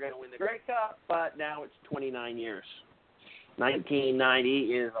good. We were going to win the Grey Cup, but now it's 29 years.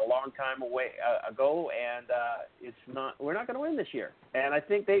 1990 is a long time ago, and it's not. We're not going to win this year. And I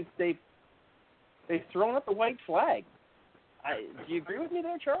think they've thrown up the white flag. Do you agree with me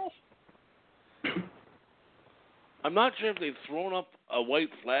there, Charles? I'm not sure if they've thrown up a white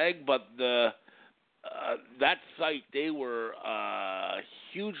flag, but that site, they were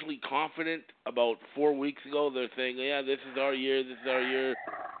hugely confident about 4 weeks ago. They're saying, yeah, this is our year,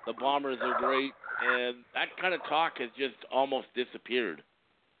 the Bombers are great, and that kind of talk has just almost disappeared.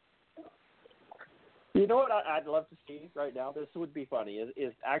 You know what I'd love to see right now? This would be funny,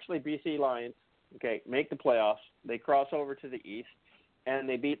 is actually BC Lions, okay, make the playoffs. They cross over to the East, and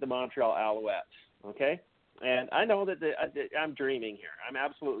they beat the Montreal Alouettes, okay? And I know that I'm dreaming here. I'm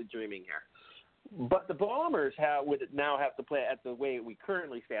absolutely dreaming here. But the Bombers would now have to play, at the way we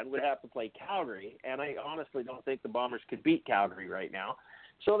currently stand, would have to play Calgary, and I honestly don't think the Bombers could beat Calgary right now.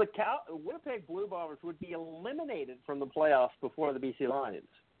 So the Winnipeg Blue Bombers would be eliminated from the playoffs before the BC Lions.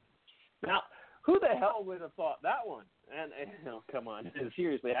 Now, who the hell would have thought that one? And come on,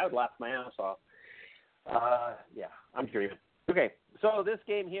 seriously, I would laugh my ass off. Yeah, I'm dreaming. Okay, so this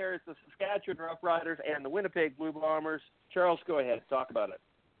game here is the Saskatchewan Roughriders and the Winnipeg Blue Bombers. Charles, go ahead, talk about it.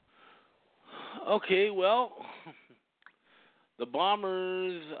 Okay, well, the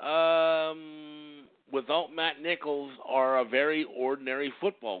Bombers, without Matt Nichols, are a very ordinary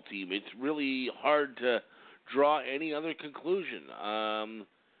football team. It's really hard to draw any other conclusion.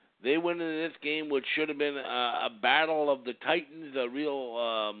 They went into this game, which should have been a battle of the Titans, a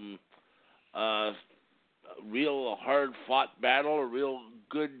real hard-fought battle, a real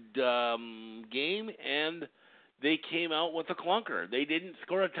good game, and they came out with a clunker. They didn't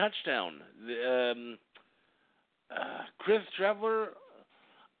score a touchdown. Chris Trevler,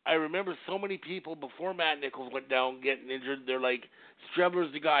 I remember so many people before Matt Nichols went down getting injured, they're like,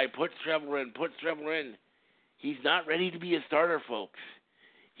 Trevler's the guy, put Trevler in. He's not ready to be a starter, folks.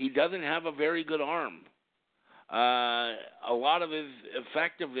 He doesn't have a very good arm. A lot of his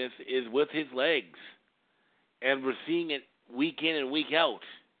effectiveness is with his legs, and we're seeing it week in and week out.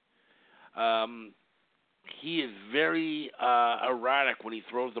 he is very erratic when he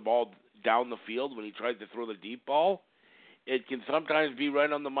throws the ball down the field. When he tries to throw the deep ball, it can sometimes be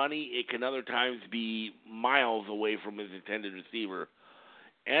right on the money. It can other times be miles away from his intended receiver.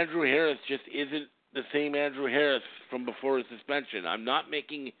 Andrew Harris just isn't the same Andrew Harris from before his suspension. I'm not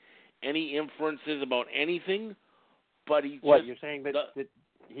making any inferences about anything, but you're saying that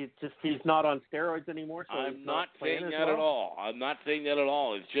he's not on steroids anymore? So I'm not saying that well? at all. I'm not saying that at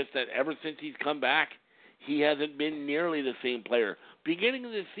all. It's just that ever since he's come back, he hasn't been nearly the same player. Beginning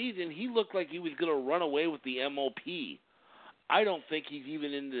of the season, he looked like he was going to run away with the MOP. I don't think he's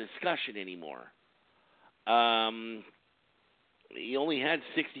even in the discussion anymore. He only had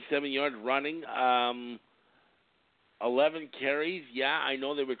 67 yards running, 11 carries. Yeah, I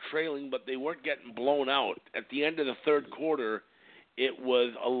know they were trailing, but they weren't getting blown out. At the end of the third quarter, it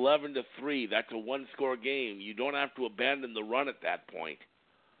was 11-3. That's a one-score game. You don't have to abandon the run at that point.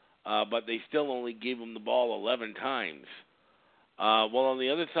 But they still only gave him the ball 11 times. Well, on the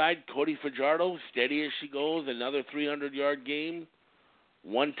other side, Cody Fajardo, steady as she goes, another 300-yard game,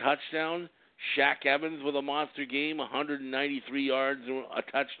 one touchdown. Shaq Evans with a monster game, 193 yards, a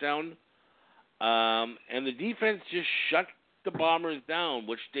touchdown. And the defense just shut the Bombers down,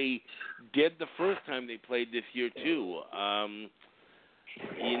 which they did the first time they played this year too.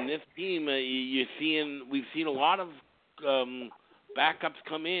 In this team, we've seen a lot of backups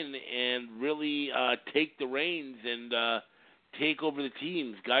come in and really take the reins and take over the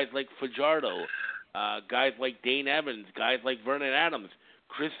teams. Guys like Fajardo, guys like Dane Evans, guys like Vernon Adams.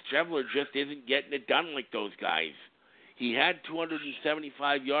 Chris Streveler just isn't getting it done like those guys. He had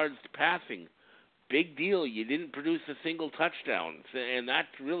 275 yards passing. Big deal. You didn't produce a single touchdown, and that's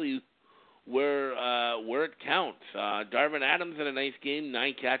really where it counts. Darvin Adams had a nice game,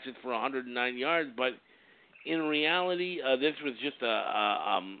 9 catches for 109 yards, but in reality, this was just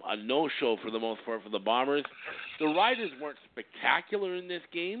a no-show for the most part for the Bombers. The Riders weren't spectacular in this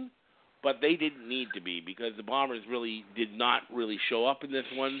game, but they didn't need to be because the Bombers really did not really show up in this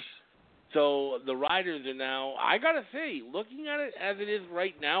one. So the Riders are now, I got to say, looking at it as it is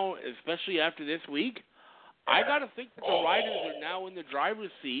right now, especially after this week, I got to think that the Riders are now in the driver's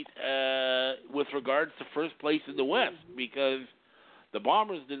seat with regards to first place in the West because the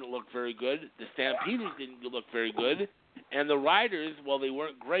Bombers didn't look very good, the Stampeders didn't look very good, and the Riders, while they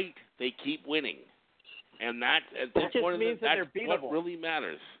weren't great, they keep winning. And that, at this point, that's what really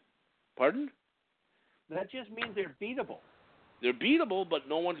matters. Pardon? That just means they're beatable. They're beatable, but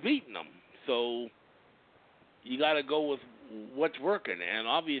no one's beating them. So you got to go with what's working. And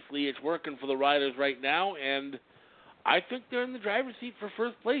obviously it's working for the Riders right now, and I think they're in the driver's seat for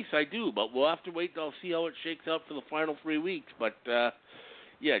first place. I do, but we'll have to wait till see how it shakes out for the final 3 weeks. But,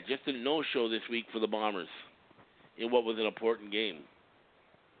 yeah, just a no-show this week for the Bombers in what was an important game.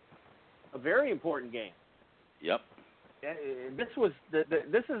 A very important game. Yep. This was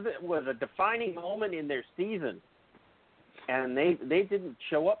a defining moment in their season, and they didn't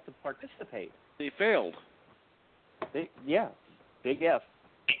show up to participate. They failed. Big F.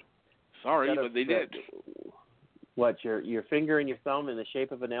 Sorry, but they did. What, your finger and your thumb in the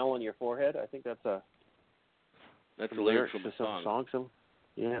shape of an L on your forehead? I think that's a lyric from a song.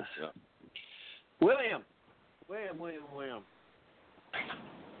 Yes. Yeah. William.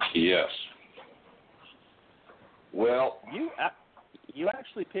 Yes. Well, you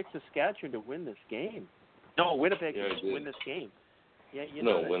actually picked Saskatchewan to win this game. No, Winnipeg to win this game. Yeah,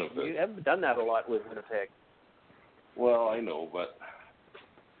 Winnipeg. You haven't done that a lot with Winnipeg. Well, I know, but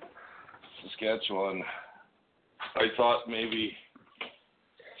Saskatchewan, I thought maybe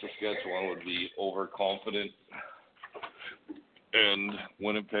Saskatchewan would be overconfident and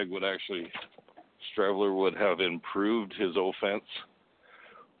Winnipeg would actually, Streveler would have improved his offense.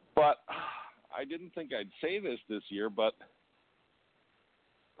 But I didn't think I'd say this year, but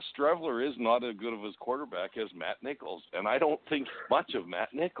Streveler is not as good of his quarterback as Matt Nichols, and I don't think much of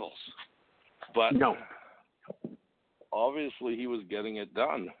Matt Nichols. But no. Obviously he was getting it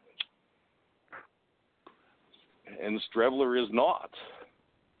done. And Streveler is not.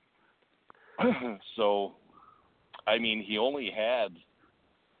 So, I mean, he only had,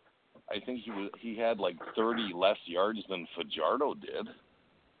 I think he had like 30 less yards than Fajardo did.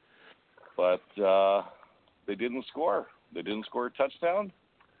 But they didn't score. They didn't score a touchdown.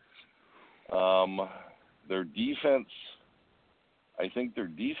 Their defense, I think their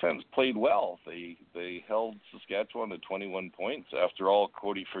defense played well. They held Saskatchewan to 21 points. After all,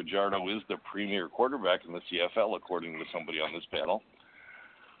 Cody Fajardo is the premier quarterback in the CFL, according to somebody on this panel.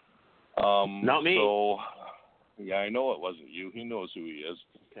 Not me. So, yeah, I know it wasn't you. He knows who he is.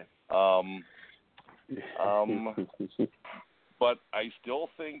 Okay. But I still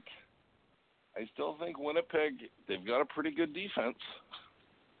think I still think Winnipeg, they've got a pretty good defense.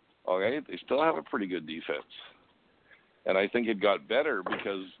 Okay, they still have a pretty good defense. And I think it got better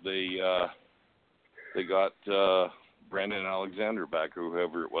because they got Brandon Alexander back, or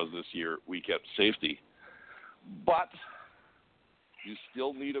whoever it was this year. We kept safety. But you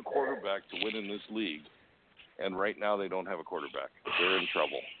still need a quarterback to win in this league. And right now they don't have a quarterback. They're in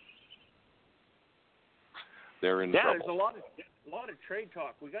trouble. They're in trouble. There's a lot of trade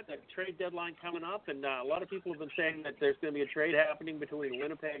talk. We got the trade deadline coming up, and a lot of people have been saying that there's going to be a trade happening between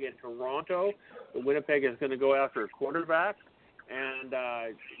Winnipeg and Toronto. Winnipeg is going to go after a quarterback, and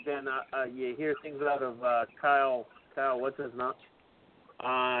then you hear things out of Kyle. What's his name?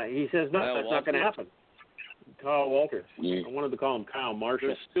 He says no, that's not going to happen. Kyle Walters. I wanted to call him Kyle Marshall.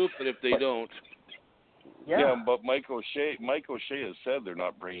 They're stupid if they don't. Yeah, but Mike O'Shea has said they're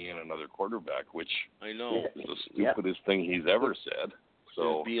not bringing in another quarterback, which I know is the stupidest thing he's ever said.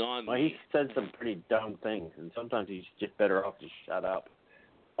 So it's beyond. Well, he said some pretty dumb things, and sometimes he's just better off to shut up.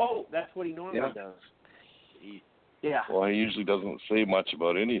 Oh, that's what he normally does. Well, he usually doesn't say much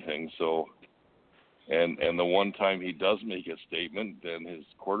about anything. So, and the one time he does make a statement, then his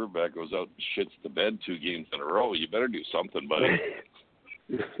quarterback goes out and shits the bed 2 games in a row. You better do something, buddy.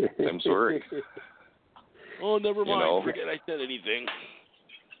 I'm sorry. Oh, never mind. Forget I said anything.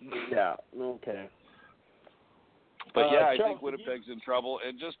 Yeah, okay. But, I think Winnipeg's in trouble.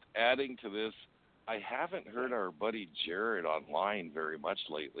 And just adding to this, I haven't heard our buddy Jared online very much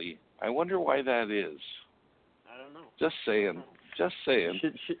letely. I wonder why that is. I don't know. Just saying.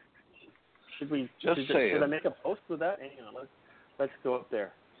 Should I make a post with that? Hang on, let's go up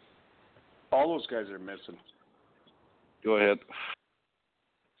there. All those guys are missing. Go ahead.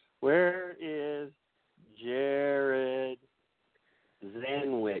 Where is Jared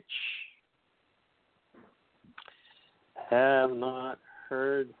Zenwich? Have not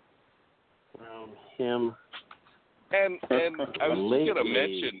heard from him. And I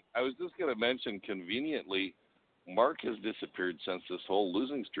was just gonna mention conveniently, Mark has disappeared since this whole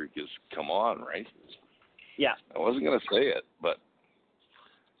losing streak has come on, right? Yeah. I wasn't gonna say it, but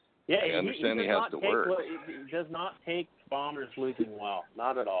I understand he has to work. He does not take Bombers losing well,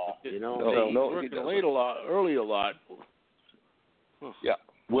 not at all. No, working late a lot, early a lot. Yeah.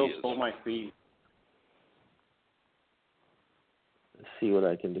 Will hold my feet. Let's see what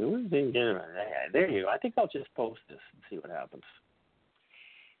I can do. There you go. I think I'll just post this and see what happens.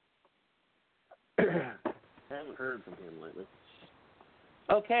 I haven't heard from him lately.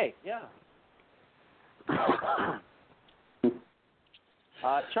 Okay, yeah.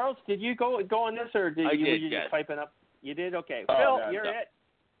 Charles, did you go on this, or were you just piping up? You did? Okay. Phil, you're it.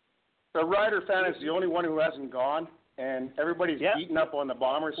 The Ryder fan is the only one who hasn't gone, and everybody's beating up on the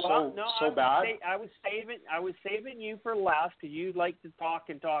Bombers so bad. I was saving you for last because you like to talk,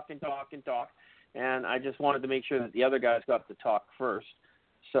 and I just wanted to make sure that the other guys got to talk first.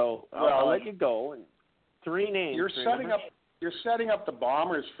 So I'll let you go. And 3 names. You're setting up the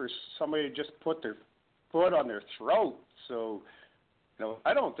Bombers for somebody to just put their foot on their throat. So,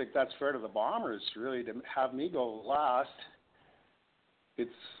 I don't think that's fair to the Bombers, really, to have me go last. It's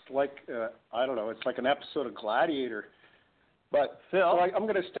like, I don't know, it's like an episode of Gladiator. But, Phil, I'm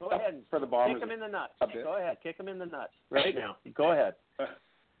going to step up for the Bombers. Kick them in the nuts. Go ahead, kick them in the nuts right now. Go ahead.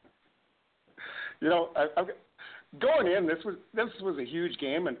 Going in, this was a huge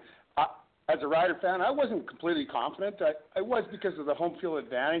game, and as a Rider fan, I wasn't completely confident. I was because of the home field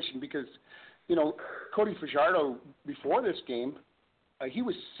advantage, and because, Cody Fajardo, before this game, he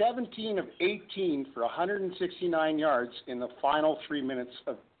was 17 of 18 for 169 yards in the final 3 minutes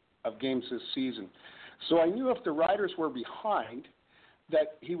of games this season. So I knew if the Riders were behind,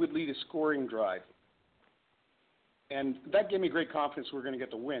 that he would lead a scoring drive. And that gave me great confidence we were going to get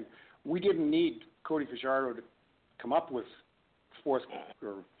the win. We didn't need Cody Fajardo to come up with fourth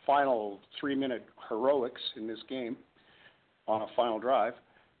or final 3-minute heroics in this game on a final drive.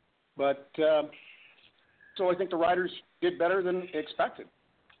 But so I think the Riders did better than expected.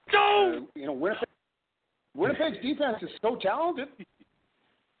 No! Winnipeg's defense is so talented.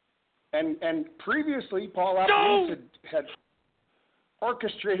 And previously, Paul Appelese had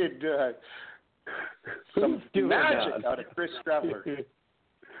orchestrated some magic out of Chris Streveler.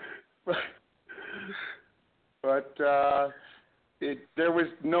 But there was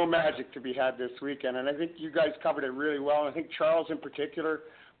no magic to be had this weekend, and I think you guys covered it really well. And I think Charles in particular,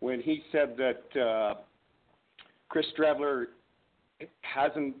 when he said that Chris Streveler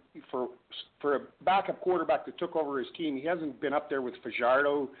hasn't, for a backup quarterback that took over his team, he hasn't been up there with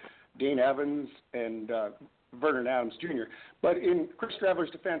Fajardo, Dane Evans, and Vernon Adams Jr. But in Chris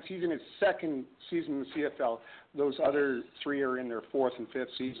Streveler's defense, he's in his second season in the CFL. Those other 3 are in their 4th and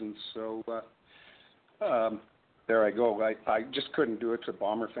 5th seasons. So there I go. I just couldn't do it to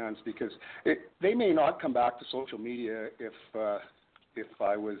Bomber fans because they may not come back to social media if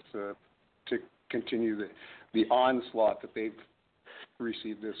I was to continue the onslaught that they've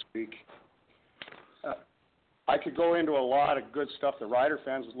received this week. I could go into a lot of good stuff the Rider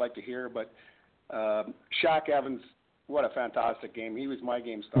fans would like to hear, but Shaq Evans, what a fantastic game. He was my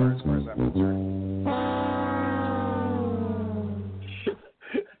game star as far as I'm concerned.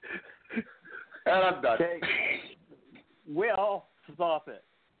 And I'm done. Okay. Will, stop it.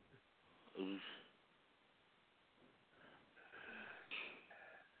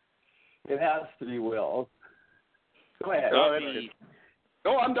 It has to be Will. Go ahead.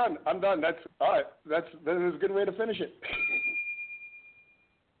 No, I'm done. That's all right. That is a good way to finish it.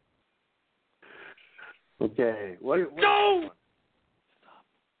 Okay. What? No!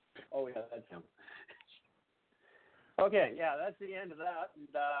 Oh yeah, that's him. Okay, yeah, that's the end of that. And,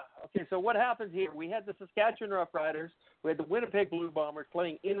 okay, so what happens here? We had the Saskatchewan Roughriders. We had the Winnipeg Blue Bombers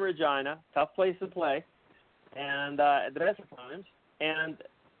playing in Regina, tough place to play, and at the best of times. And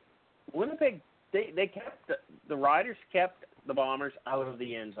Winnipeg, they kept the Riders kept the Bombers out of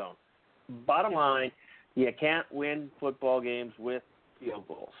the end zone. Bottom line, you can't win football games with field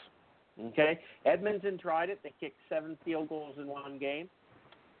goals. Okay, Edmonton tried it. They kicked 7 field goals in one game.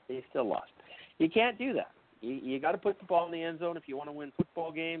 They still lost. You can't do that. You got to put the ball in the end zone if you want to win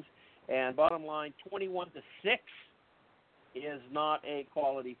football games. And bottom line, 21-6 is not a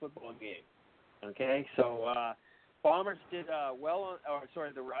quality football game. Okay, so Bombers did the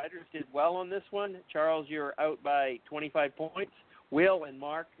Riders did well on this one. Charles, you're out by 25 points. Will and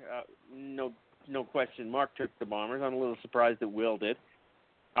Mark, no question, Mark took the Bombers. I'm a little surprised that Will did.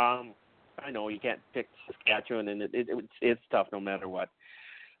 I know you can't pick Saskatchewan, and it's tough no matter what.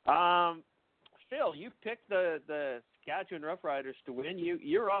 Phil, you picked the Saskatchewan Roughriders to win.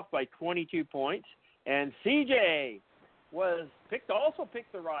 You're off by 22 points, and CJ also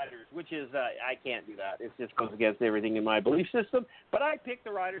picked the Riders, which is I can't do that. It just goes against everything in my belief system. But I picked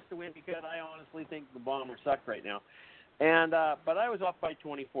the Riders to win because I honestly think the Bombers suck right now. And but I was off by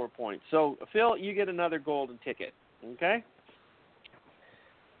 24 points. So Phil, you get another golden ticket. Okay.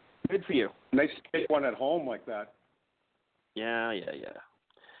 Good for you. Nice to take one at home like that. Yeah.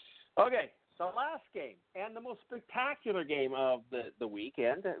 Okay. The last game and the most spectacular game of the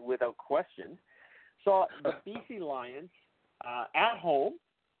weekend, without question, saw the BC Lions at home,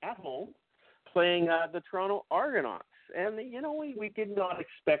 playing the Toronto Argonauts. And, we did not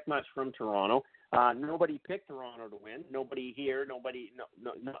expect much from Toronto. Nobody picked Toronto to win. Nobody here,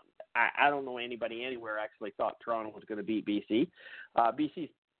 I don't know anybody anywhere actually thought Toronto was going to beat BC. BC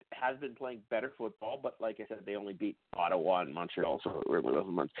has been playing better football, but like I said, they only beat Ottawa and Montreal, so it really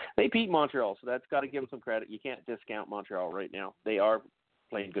wasn't much. They beat Montreal, so that's got to give them some credit. You can't discount Montreal right now. They are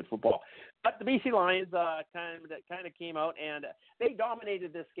playing good football. But the BC Lions kind of came out, and they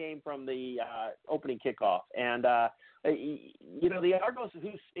dominated this game from the opening kickoff. And, the Argos,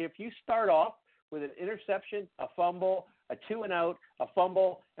 if you start off with an interception, a fumble, a 2-and-out, a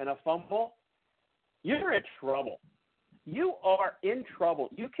fumble, and a fumble, you're in trouble. You are in trouble.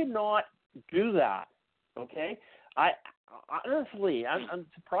 You cannot do that, okay? I'm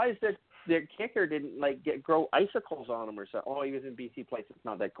surprised that their kicker didn't grow icicles on him or something. Oh, he was in BC place. It's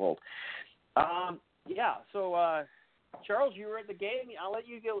not that cold. So Charles, you were at the game. I'll let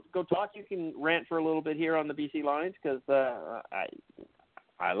you go talk. You can rant for a little bit here on the BC Lions because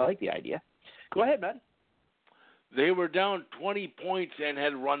I like the idea. Go ahead, man. They were down 20 points and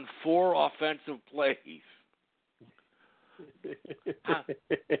had run 4 offensive plays.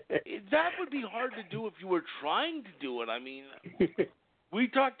 That would be hard to do if you were trying to do it. I mean, we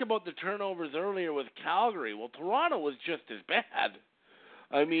talked about the turnovers earlier with Calgary. Well, Toronto was just as bad.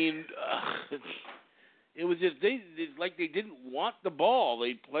 I mean, it was just they didn't want the ball.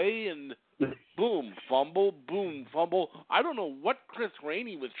 They'd play and boom, fumble, boom, fumble. I don't know what Chris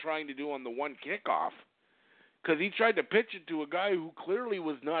Rainey was trying to do on the one kickoff because he tried to pitch it to a guy who clearly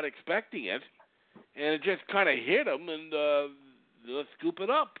was not expecting it. And it just kind of hit him, and let's scoop it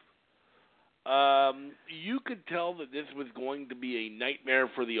up. You could tell that this was going to be a nightmare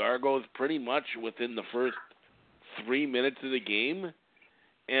for the Argos pretty much within the first 3 minutes of the game.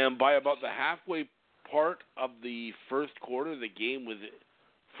 And by about the halfway part of the first quarter, the game was,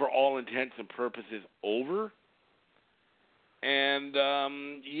 for all intents and purposes, over. And,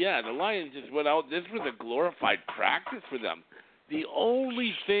 the Lions just went out. This was a glorified practice for them. The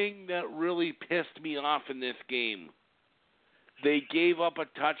only thing that really pissed me off in this game, they gave up a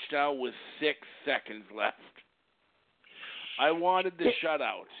touchdown with 6 seconds left. I wanted the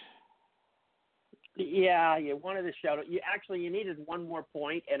shutout. Yeah, you wanted a shutout. You needed one more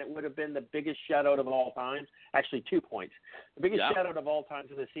point, and it would have been the biggest shutout of all time. Actually, 2 points. The biggest shutout of all time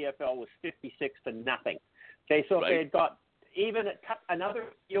in the CFL was 56-0. Okay, so if they had got even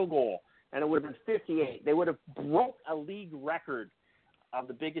another field goal, and it would have been 58, they would have broke a league record of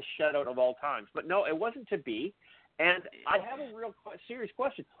the biggest shutout of all times. But no, it wasn't to be. And I have a real serious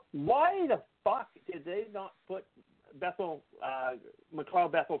question. Why the fuck did they not put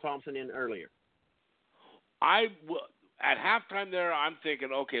McLeod Bethel Thompson in earlier? At halftime there, I'm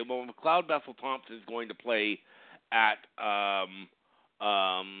thinking, okay, well, McLeod Bethel Thompson is going to play at halftime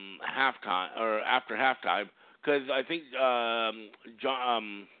or after halftime because I think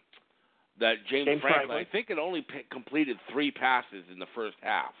that James Franklin, I think it only completed 3 passes in the first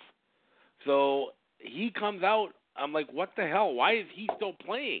half. So he comes out. I'm like, what the hell? Why is he still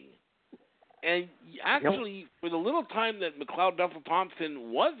playing? And actually, for the little time that McLeod Bethel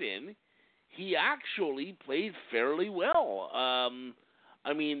Thompson was in, he actually played fairly well.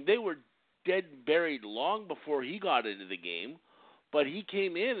 I mean, they were dead and buried long before he got into the game, but he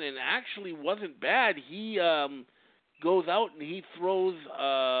came in and actually wasn't bad. He goes out and he throws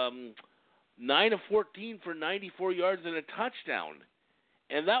 9 of 14 for 94 yards and a touchdown.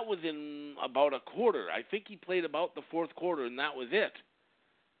 And that was in about a quarter. I think he played about the fourth quarter, and that was it.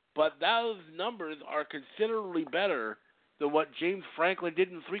 But those numbers are considerably better than what James Franklin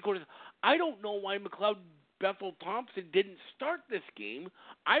did in 3 quarters. I don't know why McLeod Bethel Thompson didn't start this game.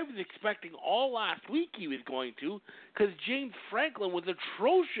 I was expecting all last week he was going to, because James Franklin was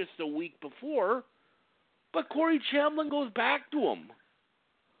atrocious the week before, but Corey Chamblin goes back to him.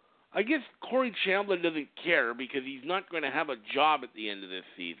 I guess Corey Chamblin doesn't care because he's not going to have a job at the end of this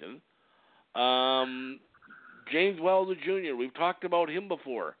season. James Wilder Jr., we've talked about him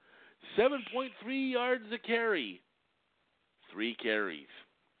before. 7.3 yards a carry. 3 carries.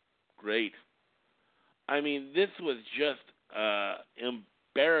 Great. I mean, this was just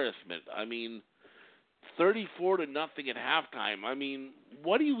embarrassment. I mean, 34-0 at halftime. I mean,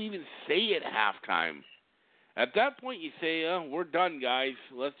 what do you even say at halftime? At that point, you say, we're done, guys.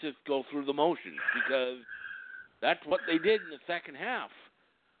 Let's just go through the motions, because that's what they did in the second half.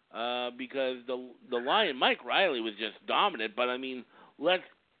 Because the Lion, Mike Riley, was just dominant, but, I mean, let's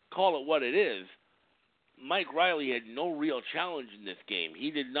call it what it is. Mike Riley had no real challenge in this game. He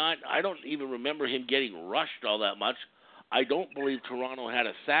did not. I don't even remember him getting rushed all that much. I don't believe Toronto had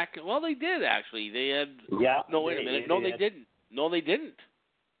a sack. Well, they did, actually. They had. Yeah. No, wait a minute. No, they didn't. No, they didn't.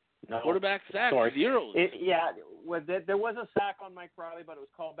 No. Quarterback sack, 0. There was a sack on Mike Riley, but it was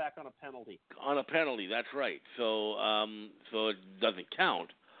called back on a penalty. On a penalty, that's right. So it doesn't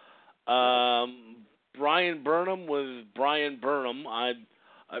count. Brian Burnham was Brian Burnham.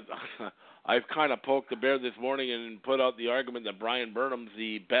 I've kind of poked the bear this morning and put out the argument that Brian Burnham's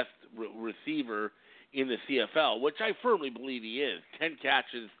the best receiver in the CFL, which I firmly believe he is. 10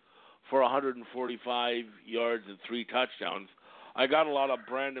 catches for 145 yards and 3 touchdowns. I got a lot of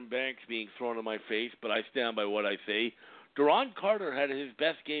Brandon Banks being thrown in my face, but I stand by what I say. Duron Carter had his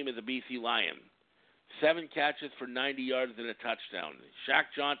best game as a BC Lion. 7 catches for 90 yards and a touchdown.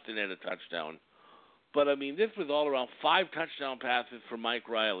 Shaq Johnson had a touchdown. But, I mean, this was all around 5 touchdown passes for Mike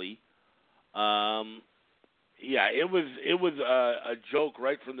Riley. It was a joke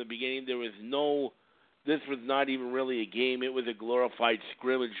right from the beginning. This was not even really a game. It was a glorified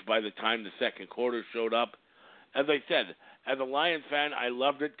scrimmage by the time the second quarter showed up. As I said, as a Lions fan, I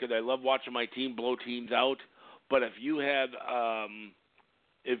loved it because I love watching my team blow teams out. But if you're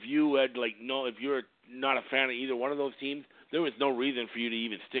not a fan of either one of those teams, there was no reason for you to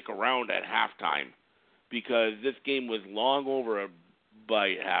even stick around at halftime, because this game was long over by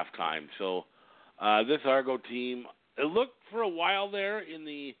halftime. So this Argo team, it looked for a while there in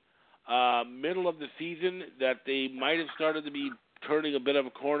the middle of the season that they might have started to be turning a bit of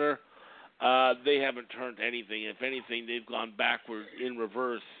a corner. They haven't turned anything. If anything, they've gone backward in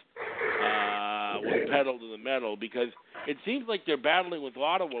reverse with pedal to the metal, because it seems like they're battling with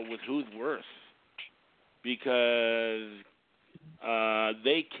Ottawa with who's worse, because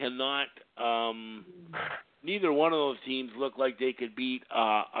they cannot neither one of those teams look like they could beat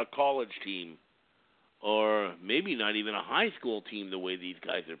a college team, or maybe not even a high school team the way these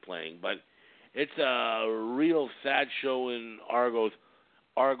guys are playing. But it's a real sad show in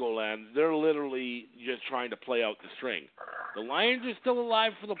Argoland. They're literally just trying to play out the string. The Lions are still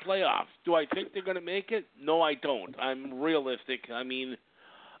alive for the playoffs. Do I think they're going to make it? No, I don't. I'm realistic. I mean,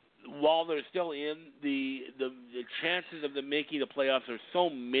 while they're still in, the chances of them making the playoffs are so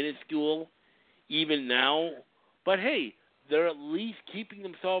minuscule even now. But, hey, they're at least keeping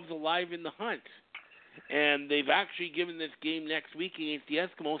themselves alive in the hunt. And they've actually given this game next week against the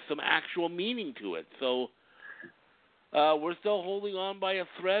Eskimos some actual meaning to it. So we're still holding on by a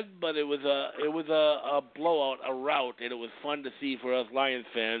thread, but it was a blowout, a rout, and it was fun to see for us Lions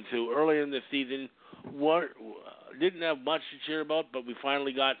fans who earlier in the season didn't have much to cheer about, but we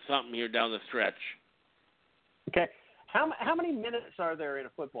finally got something here down the stretch. Okay. How many minutes are there in a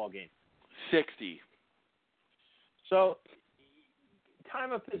football game? 60. So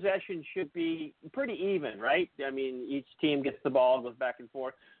time of possession should be pretty even, right? I mean, each team gets the ball, goes back and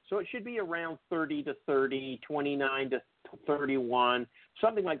forth. So it should be around 30 to 30, 29 to 31,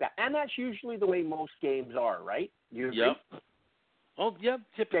 something like that. And that's usually the way most games are, right? You agree? Yep. Oh, yep,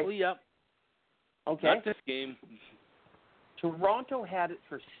 typically, yep. Okay. Not this game. Toronto had it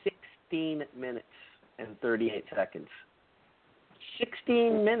for 16 minutes and 38 seconds.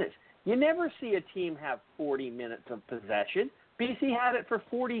 16 minutes. You never see a team have 40 minutes of possession. BC had it for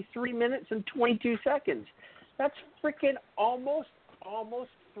 43 minutes and 22 seconds. That's freaking almost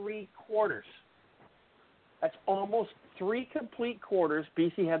 3 quarters. That's almost 3 complete quarters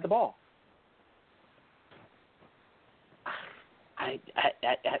BC had the ball.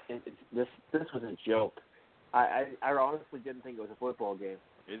 This was a joke. I honestly didn't think it was a football game.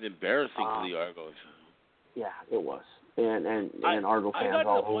 It's embarrassing for the Argos. Yeah, it was. And Argo fans I got to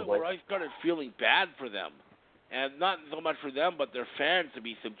all the point over. where I started feeling bad for them. And not so much for them, but their fans to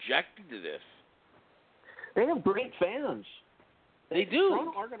be subjected to this. They have great fans. They do.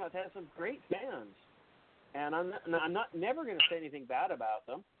 Toronto Argonauts have some great fans. And I'm never going to say anything bad about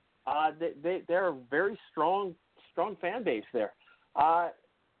them. They're a very strong fan base there. I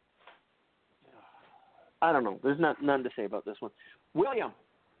don't know. There's none to say about this one. William.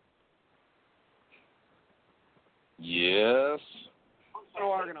 Yes.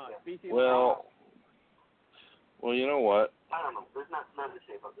 Toronto Argonauts. BC. Well, you know what? I don't know. There's none to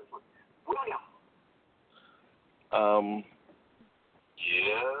say about this one. William.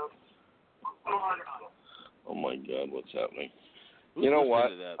 Yes. Oh my God, what's happening? Who's you know listening what?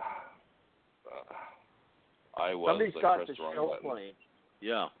 to that? I was. Somebody's I got pressed the the wrong show button. playing.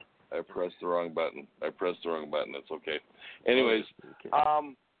 Yeah. I pressed the wrong button. It's okay. Anyways,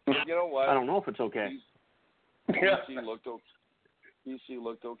 Okay. you know what? I don't know if it's okay. BC looked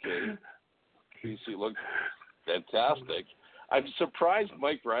okay. BC looked fantastic. I'm surprised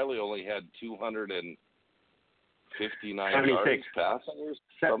Mike Riley only had 259 yards passing or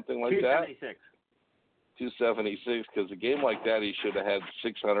something like that. 276, because a game like that he should have had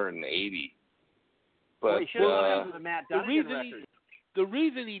 680. But he should have had the Matt Dunnigan record. The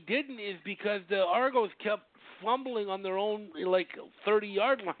reason he didn't is because the Argos kept fumbling on their own,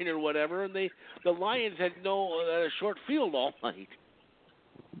 30-yard line or whatever, and the Lions had no short field all night.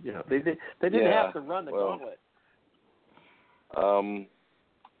 Yeah, they didn't have to run the gauntlet.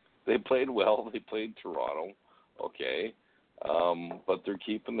 They played well. They played Toronto, okay, but they're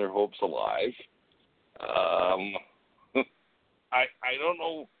keeping their hopes alive. I don't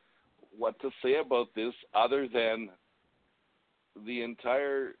know what to say about this other than the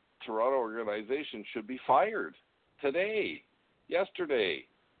entire Toronto organization should be fired today, yesterday,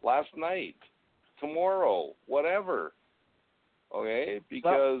 last night, tomorrow, whatever. Okay,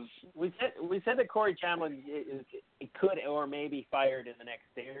 because we said that Corey Chamlin could or may be fired in the next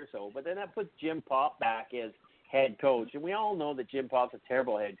day or so, but then that puts Jim Popp back as head coach, and we all know that Jim Popp's a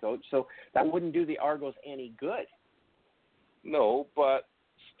terrible head coach, so that wouldn't do the Argos any good. No, but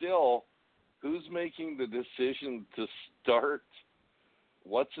still, who's making the decision to start?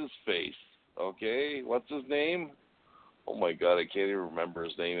 What's his face? Okay, what's his name? Oh my God, I can't even remember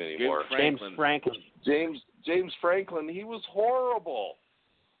his name anymore. James Franklin. James Franklin. He was horrible.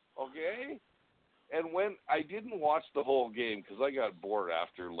 Okay, and when I didn't watch the whole game because I got bored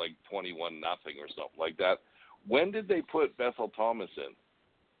after 21-0 or something like that. When did they put Bethel Thomas in?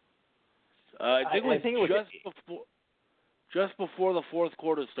 I think it was just before the fourth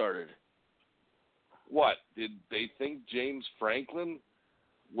quarter started. What, did they think James Franklin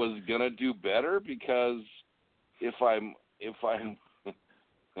was gonna do better? Because if I'm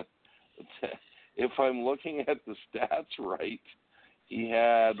looking at the stats right, he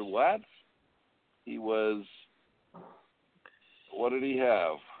had what? What did he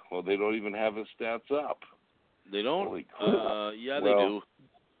have? Well, they don't even have his stats up. They don't? Holy crap. Yeah, they do.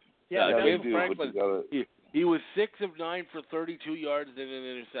 Yeah, they do. Franklin, he was 6 of 9 for 32 yards and an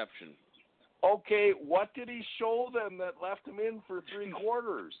interception. Okay, what did he show them that left him in for 3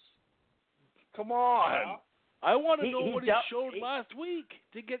 quarters? Come on. I want to know what he showed last week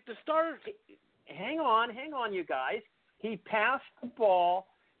to get the start. Hang on, you guys. He passed the ball.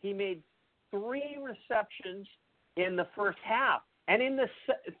 He made 3 receptions in the first half. And in the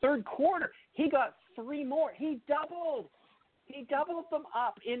third quarter, he got 3 more. He doubled them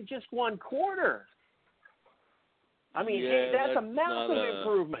up in just 1 quarter. I mean, that's a massive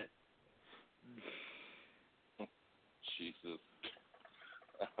improvement. Jesus.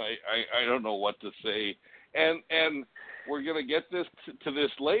 I don't know what to say. And we're going to get to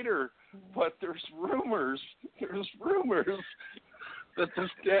this later, but there's rumors that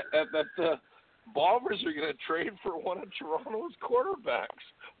the Bombers are going to trade for one of Toronto's quarterbacks.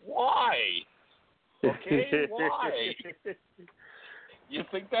 Why? Okay, why? You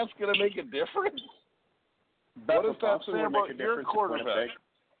think that's going to make a difference? What does that say about your quarterback?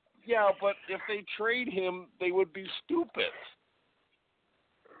 Yeah, but if they trade him, they would be stupid.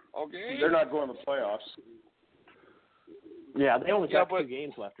 Okay? They're not going to the playoffs. Yeah, they only got 2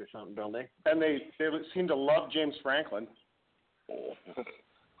 games left or something, don't they? And they seem to love James Franklin.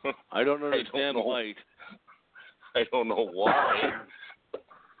 I don't understand why. I don't know why.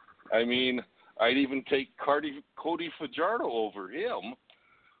 I mean, I'd even take Cody Fajardo over him.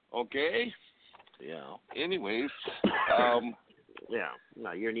 Okay? Yeah. Anyways. Yeah.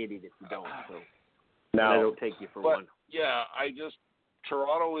 No, you're an idiot if you don't. So no. I don't take you for one. Yeah,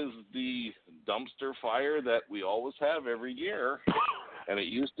 Toronto is the dumpster fire that we always have every year. And it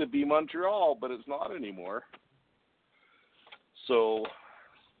used to be Montreal, but it's not anymore. So,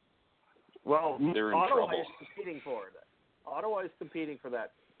 well, they're in Ottawa trouble. is competing for it. Ottawa is competing for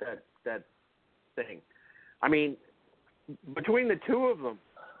that thing. I mean, between the two of them,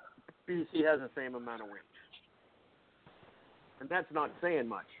 BC has the same amount of wins. And that's not saying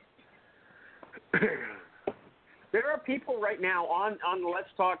much. There are people right now on the Let's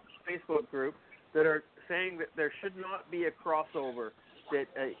Talk Facebook group that are saying that there should not be a crossover, that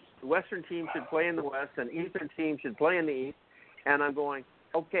a Western team should play in the West and Eastern team should play in the East. And I'm going,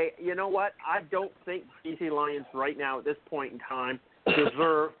 okay, you know what? I don't think BC Lions right now at this point in time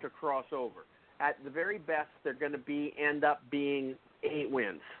deserve to cross over. At the very best, they're going to end up being 8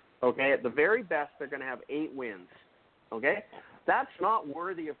 wins. Okay? At the very best, they're going to have 8 wins. Okay? That's not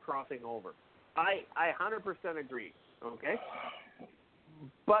worthy of crossing over. I 100% agree. Okay?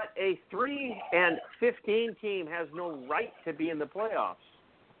 But a 3-15 team has no right to be in the playoffs.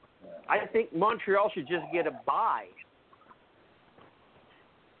 I think Montreal should just get a bye.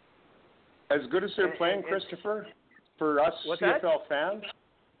 As good as they're playing, Christopher, for us CFL fans,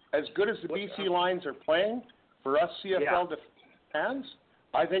 as good as the BC Lions are playing, for us CFL fans,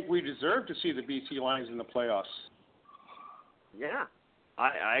 I think we deserve to see the BC Lions in the playoffs. Yeah,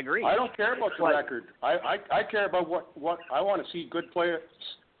 I agree. I don't care about the record. I care about what I want to see good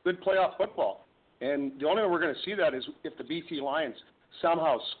playoff football. And the only way we're going to see that is if the BC Lions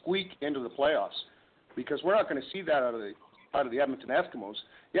somehow squeak into the playoffs, because we're not going to see that out of the Edmonton Eskimos.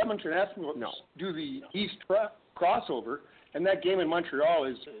 The Edmonton Eskimos do the East crossover, and that game in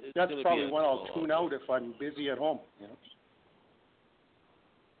Montreal that's probably one I'll tune out if I'm busy at home. You know?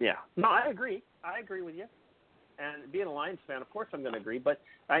 Yeah. No, I agree. I agree with you. And being a Lions fan, of course I'm going to agree. But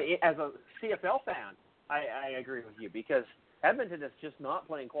as a CFL fan, I agree with you because Edmonton is just not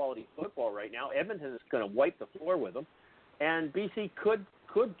playing quality football right now. Edmonton is going to wipe the floor with them. And BC could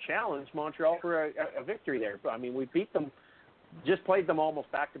challenge Montreal for a victory there. I mean, we beat them, just played them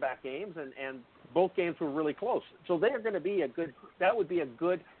almost back-to-back games, and both games were really close. So they're going to be that would be a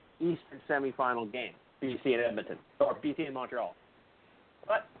good Eastern semifinal game, BC and Edmonton, or BC and Montreal.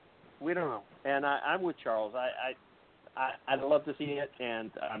 But we don't know. And I'm with Charles. I'd love to see it,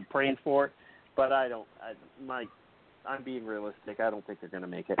 and I'm praying for it, but I'm being realistic. I don't think they're going to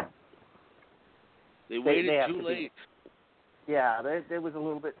make it. They waited too late. Yeah, there was a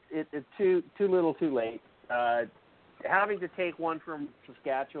little bit too little, too late. Having to take one from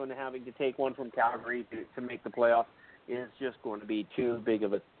Saskatchewan and having to take one from Calgary to make the playoff is just going to be too big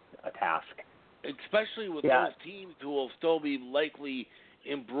of a task. Especially with those teams who will still be likely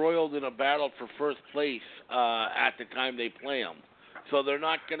embroiled in a battle for first place at the time they play them. So they're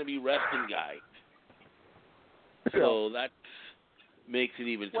not going to be resting guys. So that makes it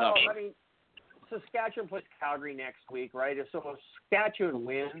even tougher. Well, I mean, Saskatchewan plays Calgary next week, right? So if Saskatchewan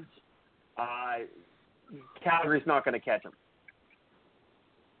wins, Calgary's not going to catch them.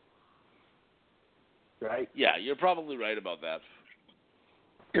 Right? Yeah, you're probably right about that.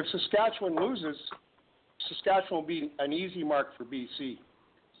 If Saskatchewan loses, Saskatchewan will be an easy mark for BC.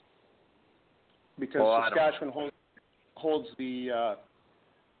 Because Saskatchewan holds the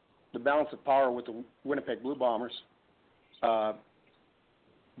balance of power with the Winnipeg Blue Bombers. But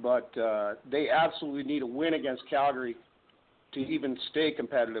they absolutely need a win against Calgary to even stay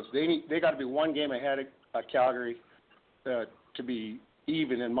competitive. They got to be one game ahead of Calgary to be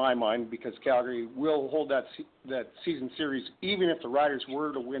even in my mind, because Calgary will hold that season series even if the Riders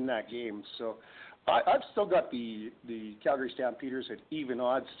were to win that game. So I've still got the Calgary Stampeders at even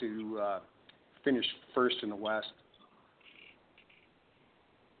odds to finish first in the West.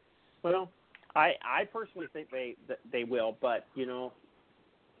 Well, I personally think they will, but we'll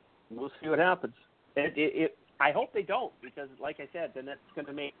see what happens. I hope they don't, because like I said, then that's going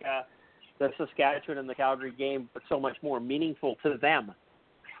to make the Saskatchewan and the Calgary game so much more meaningful to them,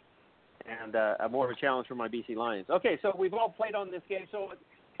 and more of a challenge for my BC Lions. Okay, so we've all played on this game. So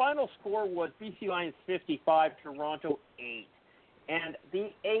final score was BC Lions 55, Toronto 8, and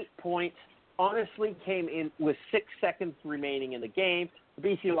the 8 points honestly came in with 6 seconds remaining in the game. The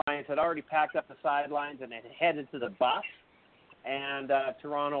BC Lions had already packed up the sidelines and had headed to the bus, and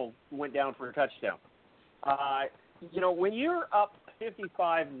Toronto went down for a touchdown. When you're up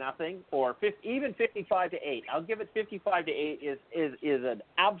 55-0 or even 55-8, I'll give it 55-8 is an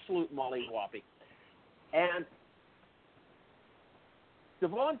absolute mollywhopping. And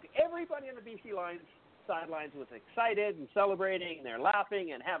everybody on the BC Lions sidelines was excited and celebrating, and they're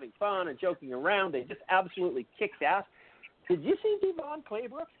laughing and having fun and joking around. They just absolutely kicked ass. Did you see Devon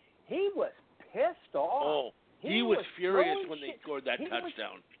Claybrook? He was pissed off. Oh, he was furious when they scored that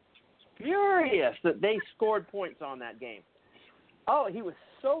touchdown. Furious that they scored points on that game. Oh, he was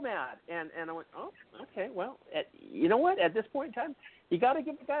so mad. And I went, oh, okay, well, you know what? At this point in time, you got to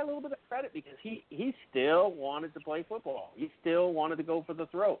give the guy a little bit of credit, because he still wanted to play football. He still wanted to go for the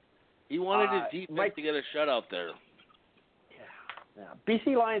throat. He wanted his defense to get a shutout there. Yeah.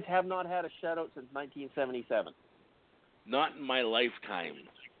 BC Lions have not had a shutout since 1977. Not in my lifetime.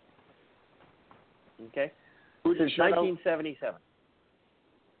 Okay? Who did they shut out? 1977.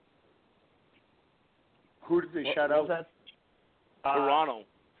 Who did they shut out? Toronto.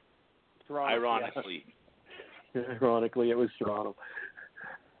 Ironically. Yeah. Ironically, it was Toronto.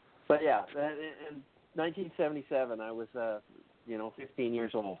 But yeah, in 1977, I was 15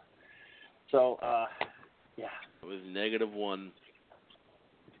 years old. So yeah. It was -1.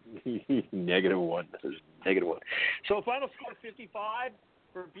 -1. So final score 55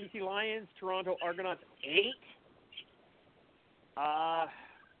 for BC Lions, Toronto Argonauts 8.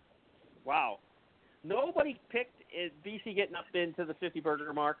 Wow. Nobody picked BC getting up into the 50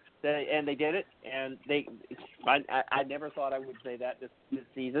 burger mark, and they did it. And I never thought I would say that this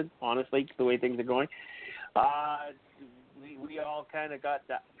season, honestly, the way things are going. We all kind of got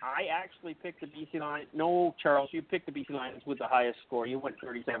that. I actually picked the BC Lions. No, Charles, you picked the BC Lions with the highest score. You went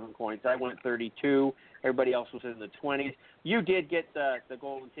 37 points. I went 32. Everybody else was in the 20s. You did get the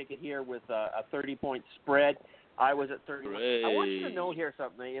golden ticket here with a 30-point spread. I was at 31. Hooray. I want you to know here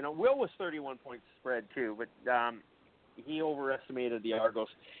something. Will was 31 points spread too, but he overestimated the Argos.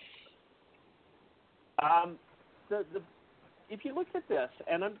 If you look at this,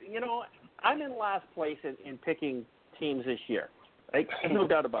 and I'm in last place in picking teams this year. Right? No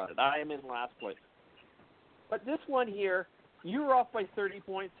doubt about it. I am in last place. But this one here, you were off by 30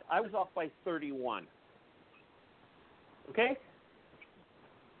 points. I was off by 31. Okay?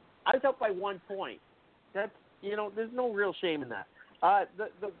 I was up by 1 point. That's, there's no real shame in that.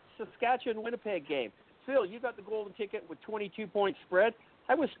 The Saskatchewan-Winnipeg game. Phil, you got the golden ticket with 22-point spread.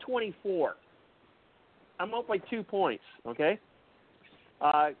 I was 24. I'm up by 2 points, okay?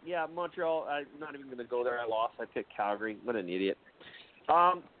 Montreal, I'm not even going to go there. I lost. I picked Calgary. What an idiot.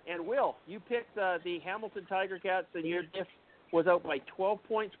 And Will, you picked the Hamilton Tiger Cats, and your diff was out by 12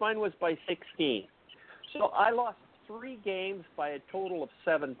 points. Mine was by 16. So I lost 3 games by a total of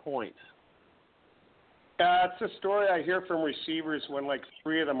 7 points. It's a story I hear from receivers when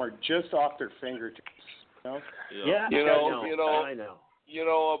 3 of them are just off their fingertips. Yeah, I know.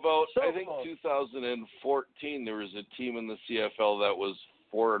 I think 2014, there was a team in the CFL that was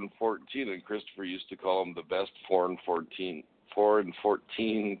 4-14, and Christopher used to call them the best 4-14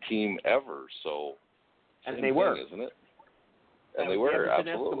 team ever. So, and they were, isn't it? And they were,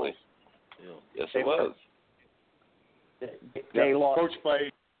 absolutely. Yeah. Yes, it was. They lost. Coached by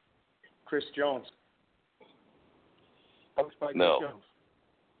Chris Jones. Coached by Chris Jones.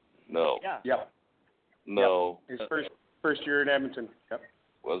 No. Yeah. No. His first year in Edmonton. Yep.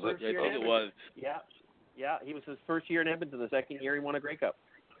 Was it? Yes, it was. Yeah. He was his first year in Edmonton. The second year he won a Grey Cup.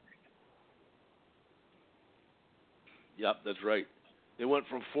 Yep, that's right. They went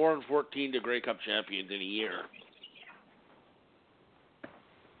from 4-14 to Grey Cup champions in a year.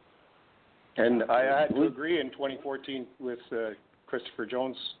 And I had to agree in 2014 with Christopher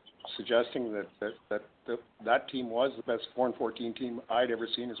Jones suggesting that team was the best 4-14 team I'd ever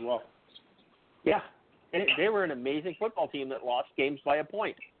seen as well. Yeah, and they were an amazing football team that lost games by a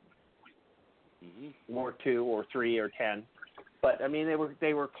point, or 2 or 3 or 10. But I mean, they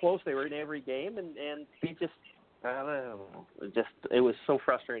were close. They were in every game, and they just, I don't know, it was so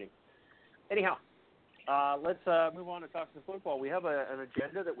frustrating. Anyhow, let's move on to talk some football. We have an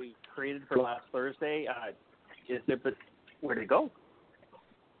agenda that we created for last Thursday. But where'd it go?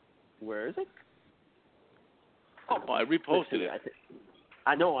 Where is it? Oh, I reposted it.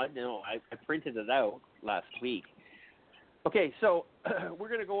 I know. I printed it out last week. Okay, so we're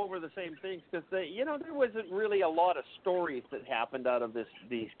going to go over the same things because, there wasn't really a lot of stories that happened out of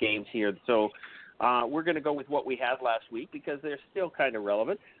these games here. So we're going to go with what we had last week because they're still kind of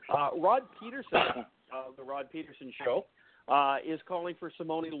relevant. Rod Peterson, the Rod Peterson Show, is calling for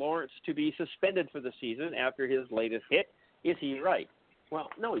Simone Lawrence to be suspended for the season after his latest hit. Is he right? Well,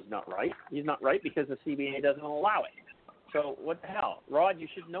 no, he's not right. He's not right because the CBA doesn't allow it. So what the hell? Rod, you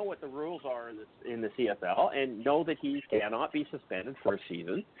should know what the rules are in the CFL and know that he cannot be suspended for a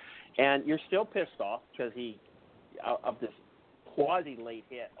season. And you're still pissed off because of this quasi-late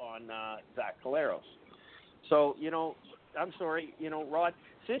hit on Zach Caleros. So, I'm sorry, Rod,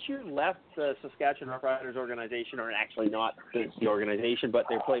 since you left the Saskatchewan Roughriders organization, or actually not the organization, but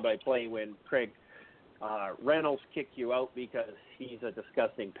their play-by-play when Craig Reynolds kicked you out because he's a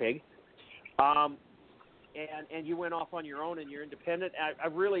disgusting pig, and you went off on your own and you're independent.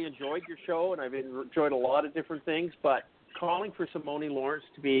 I've really enjoyed your show, and I've enjoyed a lot of different things, but calling for Simone Lawrence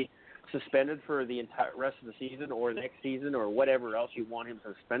to be suspended for the entire rest of the season or next season or whatever else you want him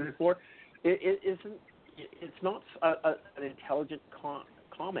suspended for, it's not an intelligent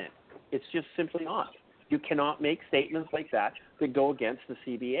comment. It's just simply not. You cannot make statements like that go against the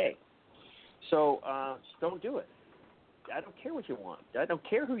CBA. So don't do it. I don't care what you want. I don't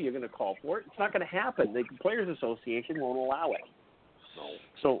care who you're going to call for it. It's not going to happen. The Players Association won't allow it.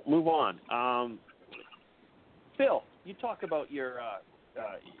 So move on. Phil, you talk about your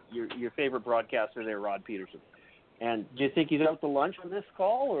favorite broadcaster there, Rod Peterson. And do you think he's out to lunch on this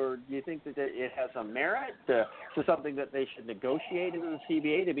call, or do you think that it has some merit to something that they should negotiate in the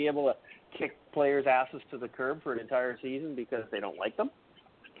CBA to be able to kick players' asses to the curb for an entire season because they don't like them?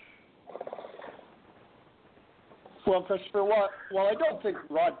 Well, Christopher, while I don't think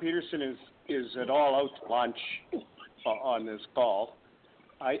Rod Peterson is at all out to lunch on this call,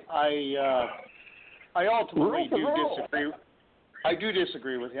 I ultimately do disagree. I do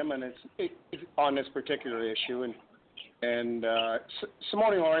disagree with him, and it's on this particular issue. And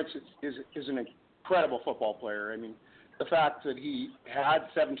Simone Lawrence is an incredible football player. I mean, the fact that he had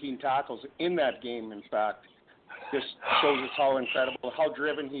 17 tackles in that game, in fact, just shows us how incredible, how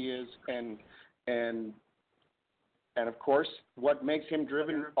driven he is, and of course, what makes him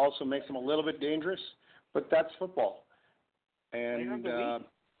driven also makes him a little bit dangerous. But that's football. And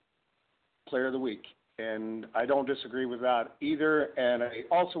Player of the Week. And I don't disagree with that either. And I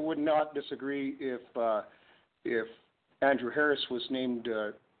also would not disagree if Andrew Harris was named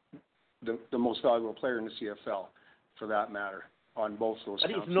the most valuable player in the CFL, for that matter, on both those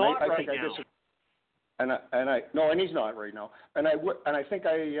counts. But he's not right now. And he's not right now. And I think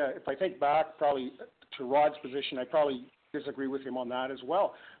if I think back probably to Rod's position, I probably disagree with him on that as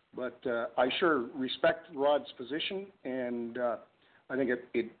well. But I sure respect Rod's position, and I think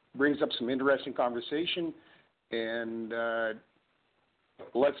it brings up some interesting conversation. And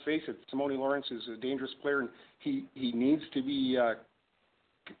let's face it, Simone Lawrence is a dangerous player, and he needs to be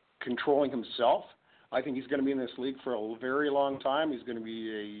controlling himself. I think he's going to be in this league for a very long time. He's going to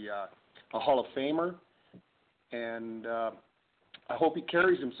be a Hall of Famer, and I hope he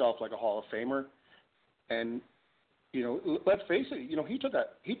carries himself like a Hall of Famer. And let's face it,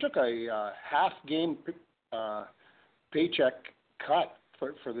 he took a half game paycheck cut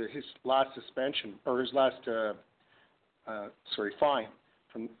for his last suspension, or his last fine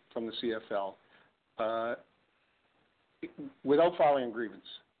from the CFL without filing a grievance.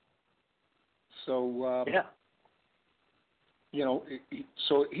 So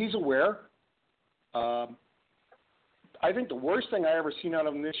so he's aware. I think the worst thing I ever seen out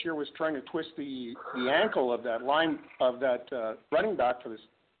of him this year was trying to twist the ankle of that running back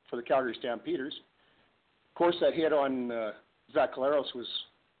for the Calgary Stampeders. Of course, that hit on Zach Caleros was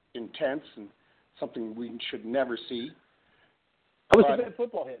intense and something we should never see. It was a good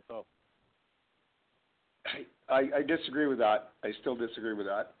football hit, though. I disagree with that. I still disagree with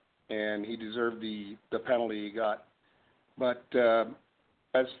that, and he deserved the penalty he got. But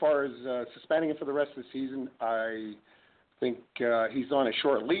as far as suspending him for the rest of the season, I think he's on a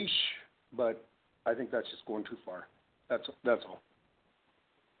short leash, but I think that's just going too far. That's all.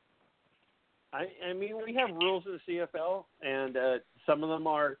 I mean, we have rules in the CFL, and some of them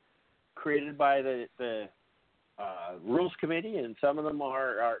are created by the Rules Committee, and some of them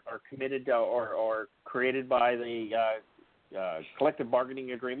are committed or created by the collective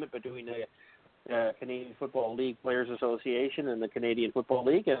bargaining agreement between the Canadian Football League Players Association and the Canadian Football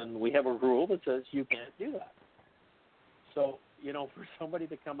League, and we have a rule that says you can't do that. So, for somebody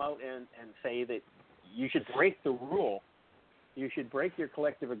to come out and say that you should break the rule, you should break your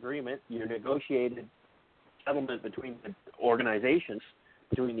collective agreement, your negotiated settlement between the organizations,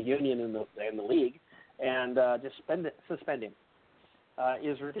 between the union and the league, and just suspend him,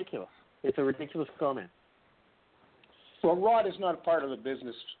 is ridiculous. It's a ridiculous comment. Well, Rod is not a part of the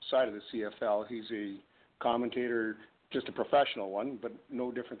business side of the CFL. He's a commentator, just a professional one, but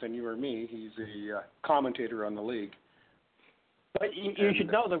no different than you or me. He's a commentator on the league. But you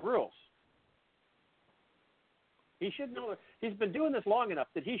should know the rules. He should know. He's been doing this long enough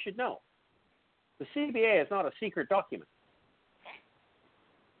that he should know. The CBA is not a secret document.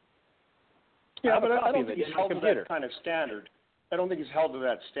 Yeah, but I don't think he's held to that kind of standard. I don't think he's held to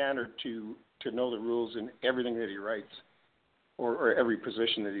that standard to know the rules in everything that he writes or every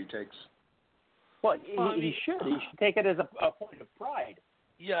position that he takes. Well, he should. He should take it as a point of pride.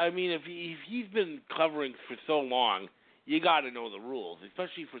 Yeah, I mean, if he's been covering for so long, you got to know the rules,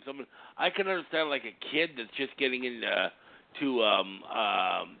 especially for someone. I can understand like a kid that's just getting into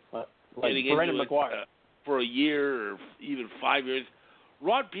Brendan McGuire for a year or even 5 years.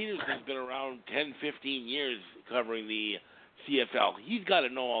 Rod Peterson's been around 10, 15 years covering the CFL. He's got to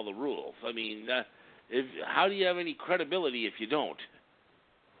know all the rules. I mean, how do you have any credibility if you don't?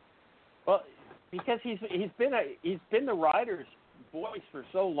 Well, because he's been the rider's voice for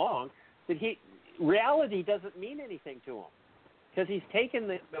so long that reality doesn't mean anything to him, because he's taken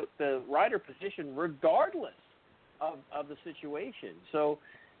the rider position regardless of the situation. So,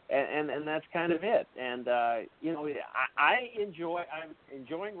 and that's kind of it. And I'm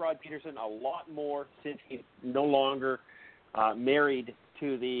enjoying Rod Peterson a lot more since he's no longer married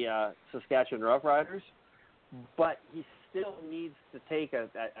to the Saskatchewan Roughriders, but he still needs to take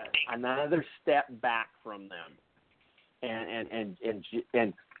another step back from them and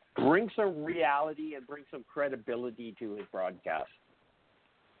bring some reality and bring some credibility to his broadcast.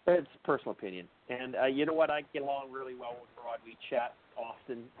 It's personal opinion. And you know what? I get along really well with Rod. We chat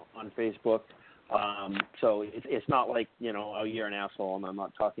often on Facebook. So it's not like, oh, you're an asshole and I'm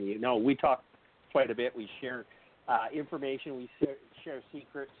not talking to you. No, we talk quite a bit. We share information. We share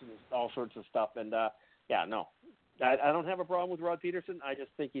secrets and all sorts of stuff. And, I don't have a problem with Rod Peterson. I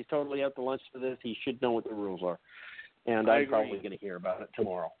just think he's totally out to lunch for this. He should know what the rules are. And I'm probably going to hear about it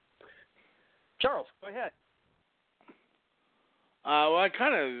tomorrow. Charles, go ahead.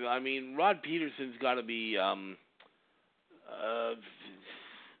 Rod Peterson's got to be, I'm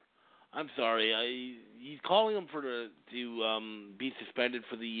sorry, he's calling him to be suspended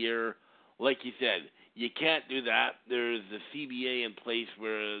for the year. Like you said, you can't do that. There's the CBA in place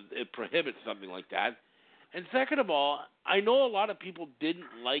where it prohibits something like that. And second of all, I know a lot of people didn't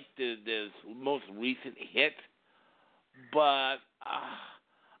like this most recent hit, but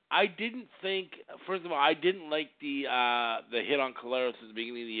I didn't think. First of all, I didn't like the hit on Collaros at the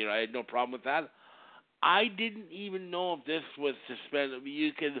beginning of the year. I had no problem with that. I didn't even know if this was suspended.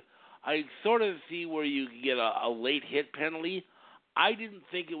 I sort of see where you could get a late hit penalty. I didn't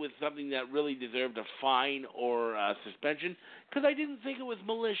think it was something that really deserved a fine or a suspension because I didn't think it was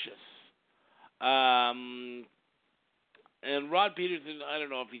malicious. And Rod Peterson, I don't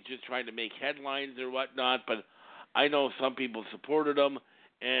know if he's just trying to make headlines or whatnot, but I know some people supported him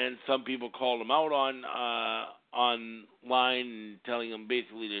and some people called him out online, telling him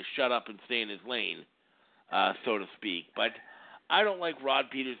basically to shut up and stay in his lane, so to speak. But I don't like Rod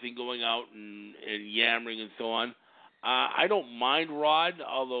Peterson going out and yammering and so on. I don't mind Rod,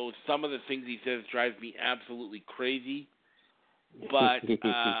 although some of the things he says drives me absolutely crazy. But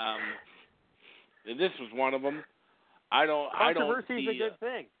and this was one of them. Controversy is a good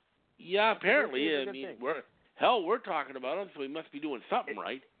thing. Yeah, apparently. We're talking about him, so he must be doing something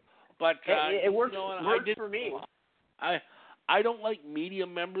right. But it works for me. I don't like media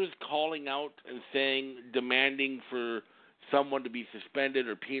members calling out and demanding for someone to be suspended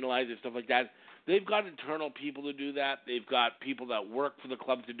or penalized and stuff like that. They've got internal people to do that. They've got people that work for the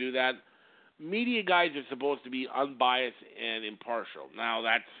club to do that. Media guys are supposed to be unbiased and impartial. Now,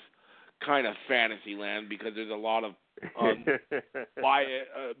 that's kind of fantasy land because there's a lot of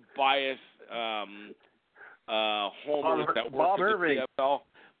bias homers that work for the CFL.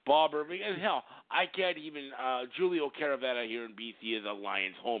 Bob Irving. And hell, I can't even Julio Caravetta here in BC is a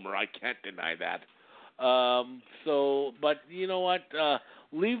Lions homer. I can't deny that. But you know what?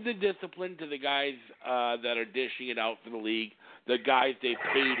 Leave the discipline to the guys that are dishing it out for the league, the guys they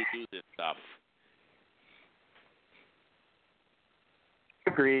pay to do this stuff.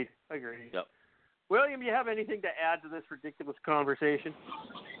 Agreed. Yep. William, you have anything to add to this ridiculous conversation?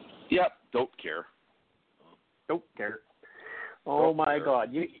 Yep, don't care. Don't care. Oh, Don't my care.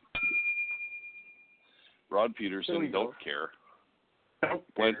 God. Rod Peterson, don't care. Don't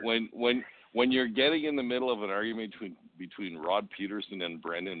care. When you're getting in the middle of an argument between Rod Peterson and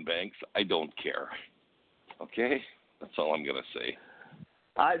Brendan Banks, I don't care. Okay? That's all I'm going to say.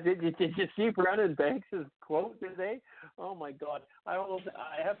 Did you see Brendan Banks' quote today? Oh, my God. I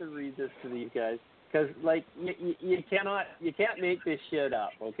have to read this to you guys because, like, you can't make this shit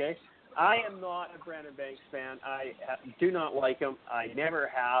up, okay? I am not a Brendan Banks fan. I do not like him. I never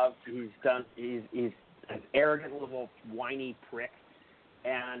have. He's an arrogant little whiny prick,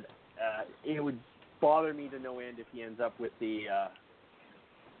 and it would bother me to no end if he ends up with the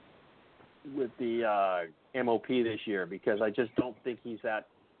MOP this year because I just don't think he's that.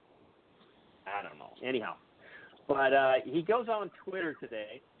 I don't know. Anyhow, but he goes on Twitter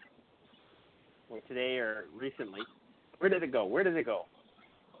today or recently. Where did it go?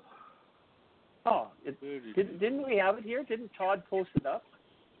 Oh, didn't we have it here? Didn't Todd post it up?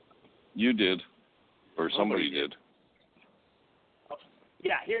 You did. Or somebody did. Oh,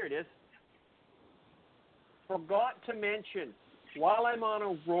 yeah, here it is. Forgot to mention, while I'm on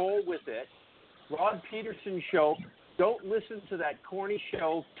a roll with it, Rod Peterson show, don't listen to that corny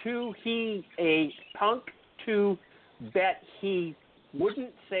show. He a punk to bet he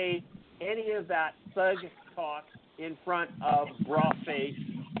wouldn't say any of that thug talk in front of Brawface.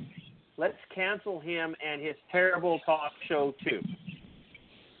 Let's cancel him and his terrible talk show too.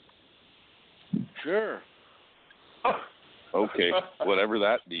 Sure. Okay, whatever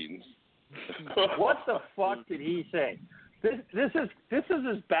that means. What the fuck did he say? This is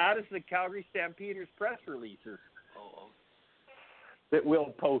as bad as the Calgary Stampeders press releases that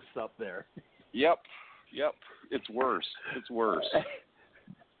Will posts up there. Yep. It's worse.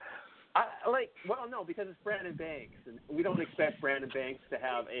 No, because it's Brandon Banks, and we don't expect Brandon Banks to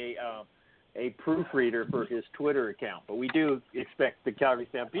have a proofreader for his Twitter account, but we do expect the Calgary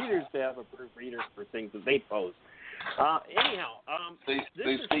Stampeders to have a proofreader for things that they post. Anyhow,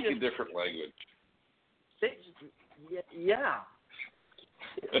 they speak a different language. Yeah.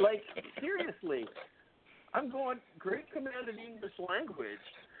 Like, seriously, I'm going, great command of English language.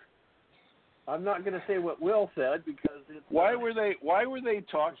 I'm not going to say what Will said because it's... Why were they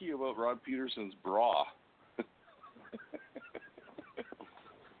talking about Rod Peterson's bra?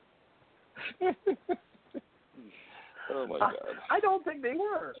 Oh, my God. I don't think they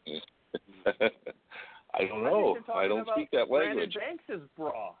were. I don't know. I don't speak that language. Brandon Banks'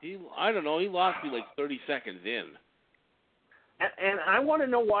 bra. I don't know. He lost me like 30 seconds in. And I want to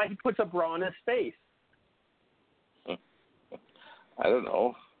know why he puts a bra on his face. I don't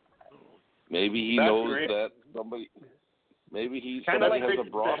know. Maybe he knows that somebody. Maybe somebody has a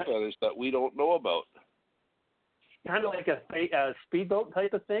bra fetish that we don't know about. Kind of like a speedboat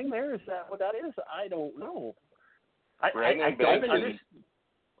type of thing. There is that what that is? I don't know.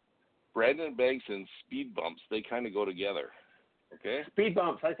 Brandon Banks and speed bumps, they kind of go together. Okay. Speed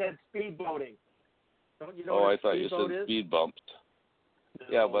bumps. I said speedboating. Don't you know what I thought you said is? speed bumps. No.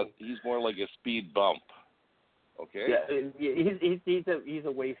 Yeah, but he's more like a speed bump. Okay. Yeah, he's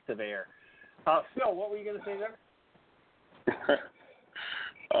a waste of air. Phil, what were you going to say there?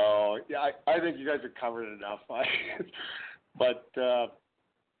 Oh, yeah, I think you guys have covered it enough. But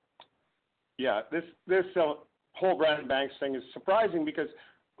this whole Brandon Banks thing is surprising because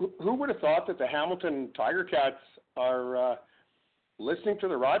who would have thought that the Hamilton Tiger Cats are listening to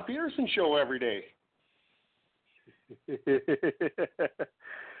the Rod Peterson show every day?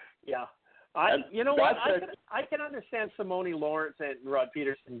 Yeah. You know what? I can understand Simone Lawrence and Rod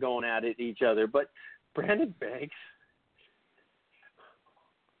Peterson going at it each other, but Brandon Banks,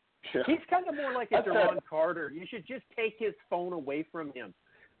 he's kind of more like a Deron Carter. You should just take his phone away from him.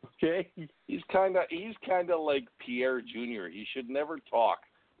 Okay? He's kind of like Pierre Jr. He should never talk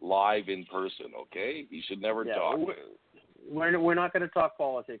live in person. Okay? He should never talk. We're not going to talk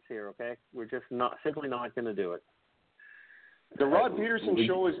politics here. Okay? We're just simply not going to do it. The Rod Peterson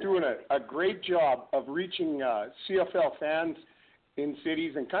show is doing a great job of reaching CFL fans in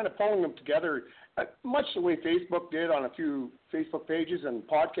cities and kind of pulling them together, much the way Facebook did on a few Facebook pages and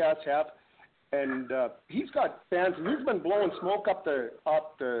podcasts have. And he's got fans, and he's been blowing smoke up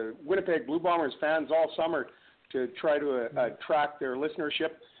the Winnipeg Blue Bombers fans all summer to try to attract their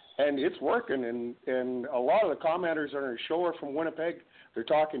listenership. And it's working. And a lot of the commenters on our show are from Winnipeg. They're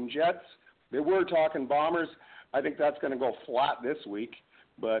talking Jets. They were talking Bombers. I think that's going to go flat this week,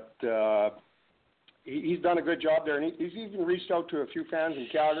 but he's done a good job there, and he's even reached out to a few fans in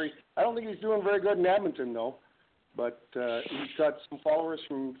Calgary. I don't think he's doing very good in Edmonton, though, but he's got some followers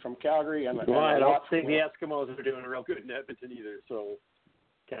from Calgary. I don't think the Eskimos are doing real good in Edmonton either, so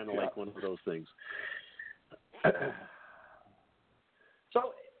kind of like one of those things.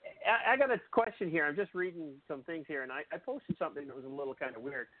 So I got a question here. I'm just reading some things here, and I posted something that was a little kind of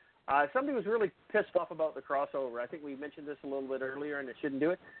weird. Somebody was really pissed off about the crossover. I think we mentioned this a little bit earlier, and it shouldn't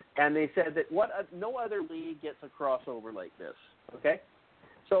do it. And they said that no other league gets a crossover like this. Okay,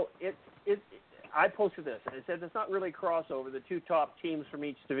 so I posted this, and it said it's not really a crossover. The two top teams from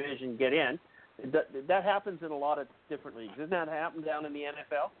each division get in. That happens in a lot of different leagues. Doesn't that happen down in the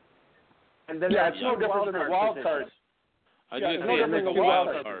NFL? And then it's no different than the wild card. It's no different than the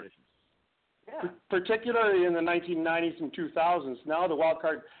wild card. Yeah. Particularly in the 1990s and 2000s, now the wild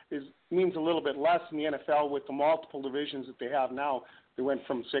card means a little bit less in the NFL with the multiple divisions that they have now. They went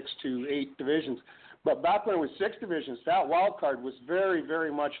from 6 to 8 divisions. But back when it was 6 divisions, that wild card was very,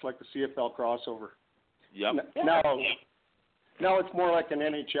 very much like the CFL crossover. Yep. Now it's more like an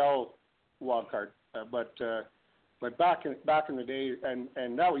NHL wild card. But back in the day,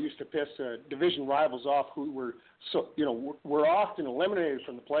 and that used to piss division rivals off who were were often eliminated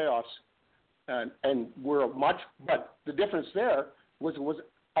from the playoffs. And but the difference there was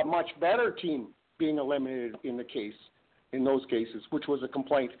a much better team being eliminated in those cases, which was a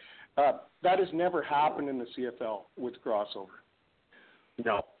complaint. That has never happened in the CFL with crossover.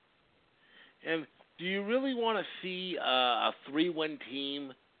 No. And do you really want to see a 3-win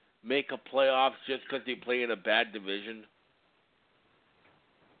team make a playoffs just because they play in a bad division?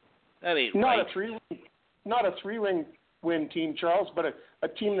 That ain't right. Not a 3-win team, Charles, but a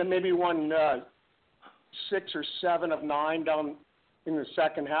team that maybe won 6 or 7 of 9 down in the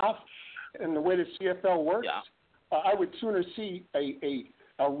second half. And the way the CFL works, I would sooner see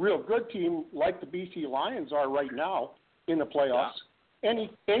a real good team like the BC Lions are right now in the playoffs. Yeah.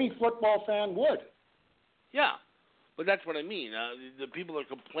 Any football fan would. Yeah, but that's what I mean. The people are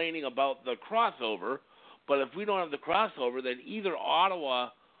complaining about the crossover, but if we don't have the crossover, then either Ottawa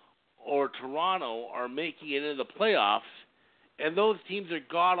or Toronto are making it into the playoffs, and those teams are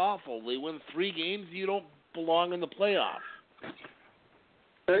god-awful. They win 3 games, you don't belong in the playoffs.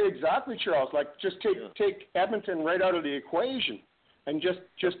 Exactly, Charles. Like, just take Edmonton right out of the equation and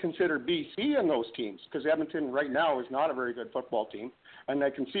just consider BC in those teams, because Edmonton right now is not a very good football team, and I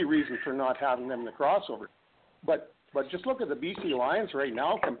can see reason for not having them in the crossover. But just look at the BC Lions right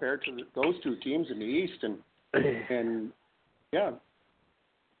now compared to those two teams in the East, and yeah.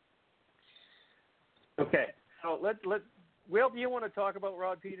 Okay, so let's. Will, do you want to talk about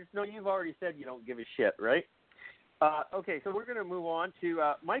Rod Peters? No, you've already said you don't give a shit, right? Okay, so we're going to move on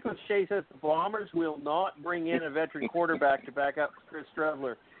to Michael Shea says the Bombers will not bring in a veteran quarterback to back up Chris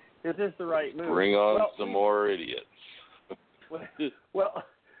Strevler. Is this the right move? Bring on some more idiots. Well,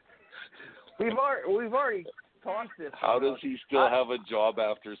 we've already talked this. How does he still have a job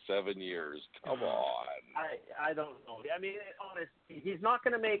after 7 years? Come on. I don't know. I mean, honestly, he's not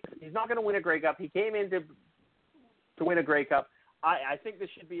going to win a Grey Cup. He came in to win a Grey Cup. I think this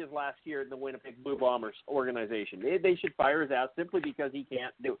should be his last year in the Winnipeg Blue Bombers organization. They should fire his ass simply because he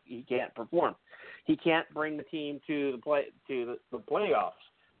can't perform. He can't bring the team to the playoffs.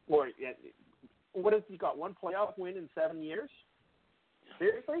 Or what has he got? 1 playoff win in 7 years?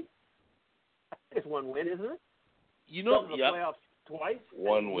 Seriously? It's 1 win, isn't it? Playoffs twice.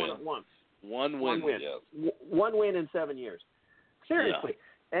 1 win. Won it once. 1 win. 1 win. Yes. 1 win in 7 years. Seriously,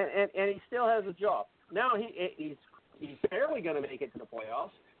 and he still has a job. Now he's barely going to make it to the playoffs,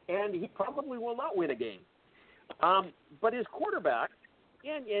 and he probably will not win a game. But his quarterback,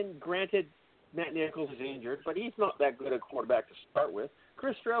 and granted, Matt Nichols is injured, but he's not that good a quarterback to start with.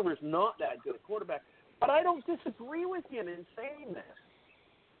 Chris Strevler's not that good a quarterback. But I don't disagree with him in saying this.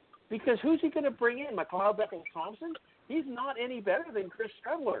 Because who's he going to bring in? McLeod Bethel-Thompson? He's not any better than Chris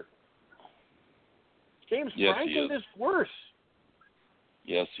Strevler. James Franklin is worse.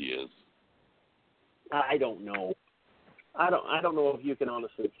 Yes, he is. I don't know. I don't know if you can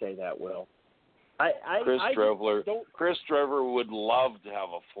honestly say that, Will. Chris Trevor would love to have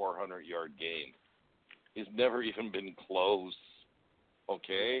a 400-yard game. He's never even been close.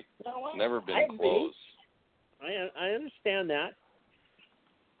 Okay? No, never been close. I understand that.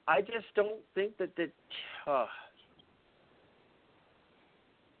 I just don't think that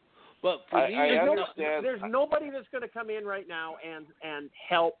But for me, I understand. There's nobody that's going to come in right now and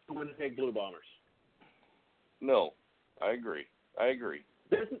help the Winnipeg Blue Bombers. No, I agree.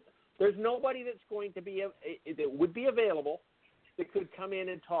 There's nobody that's going to be that would be available that could come in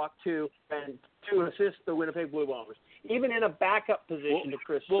and talk to and to assist the Winnipeg Blue Bombers, even in a backup position to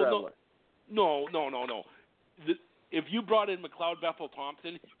Chris Strevler. No. If you brought in McLeod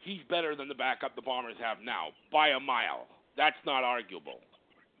Bethel-Thompson, he's better than the backup the Bombers have now by a mile. That's not arguable.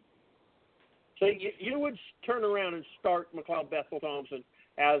 So you would turn around and start McLeod Bethel-Thompson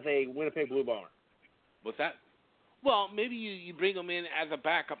as a Winnipeg Blue Bomber. What's that? Well, maybe you bring him in as a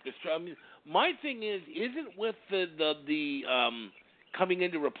backup to. I mean, my thing isn't with the coming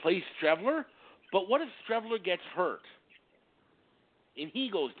in to replace Strevler, but what if Strevler gets hurt and he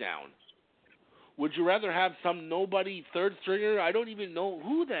goes down? Would you rather have some nobody third stringer? I don't even know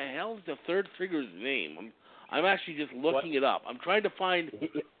who the hell's the third stringer's name. I'm actually just looking it up. I'm trying to find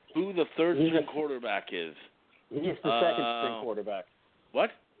who the third string quarterback is. He's the second string quarterback.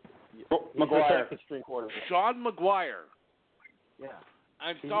 What? McGuire. Second string quarterback. Sean McGuire. Yeah.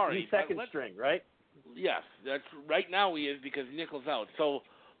 I'm sorry. He's second string, right? Yes, that's right now he is because Nickel's out. So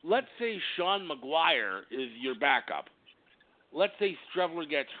let's say Sean McGuire is your backup. Let's say Strevler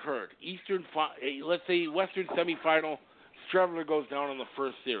gets hurt. Let's say Western semifinal, Strevler goes down in the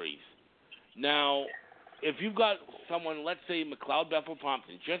first series. Now, if you've got someone, let's say McLeod Bethel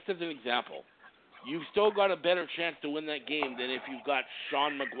Thompson, just as an example, you've still got a better chance to win that game than if you've got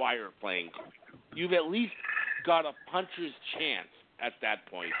Sean McGuire playing. You've at least got a puncher's chance at that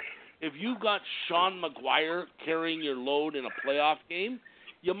point. If you've got Sean McGuire carrying your load in a playoff game,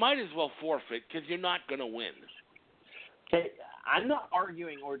 you might as well forfeit because you're not going to win. Okay, I'm not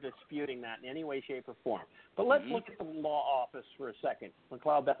arguing or disputing that in any way, shape, or form. But let's look at the law office for a second.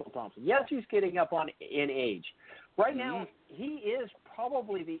 McLeod Bethel Thompson. Yes, he's getting up in age. Right now, he is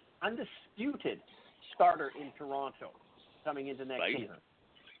probably the undisputed starter in Toronto coming into next season.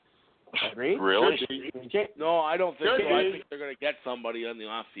 Agreed? Really? No, I don't think so. I think they're going to get somebody in the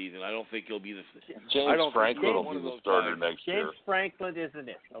off season. I don't think he'll be the. James Franklin will be the starter next year. James Franklin isn't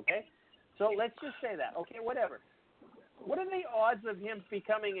it? Okay, so let's just say that. Okay, whatever. What are the odds of him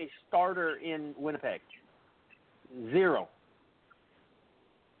becoming a starter in Winnipeg? 0.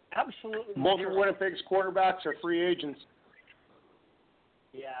 Absolutely. Most zero. of Winnipeg's quarterbacks are free agents.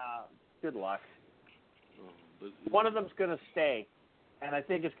 Yeah. Good luck. One of them's going to stay, and I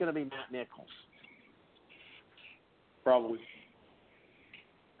think it's going to be Matt Nichols. Probably.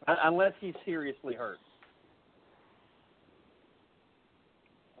 Unless he's seriously hurt.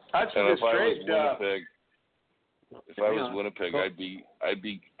 That's and a if I was straight. Winnipeg, if I was Winnipeg,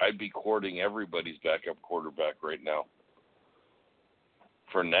 I'd be courting everybody's backup quarterback right now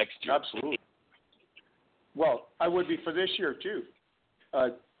for next year. Absolutely. Well, I would be for this year too.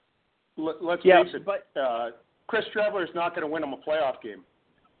 Let's face it. But Chris Strevler is not going to win him a playoff game.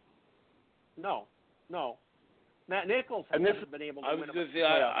 No. Matt Nichols hasn't been able to win him a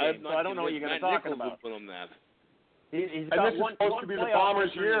playoff game, so I don't know what you're going to talk about. He's got one supposed to be the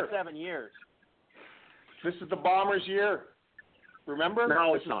Bombers' year. 7 years. This is the Bombers' year. Remember?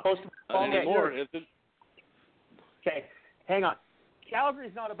 No, this it's not. Supposed to be the Bombers' year. Is it? Okay, hang on.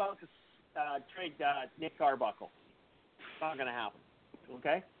 Calgary's not about to trade Nick Arbuckle. It's not going to happen.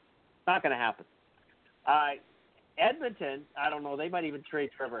 Okay? Not going to happen. Edmonton, I don't know. They might even trade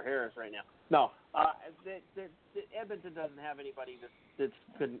Trevor Harris right now. No, Edmonton doesn't have anybody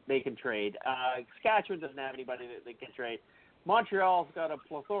they can trade. Saskatchewan doesn't have anybody that they can trade. Montreal's got a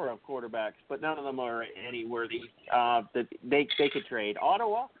plethora of quarterbacks, but none of them are any worthy that they could trade.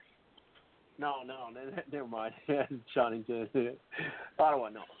 Ottawa? No, never mind. Johnny, Ottawa,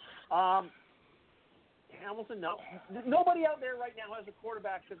 no. Hamilton, no. Nobody out there right now has a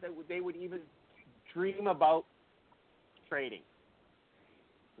quarterback that they would even dream about trading.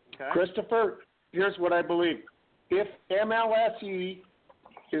 Okay? Christopher, here's what I believe. If MLSE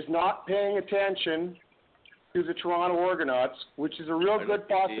is not paying attention to the Toronto Argonauts, which is a real good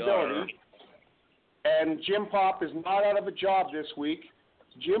possibility, and Jim Pop is not out of a job this week,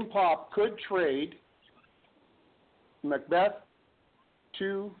 Jim Pop could trade Macbeth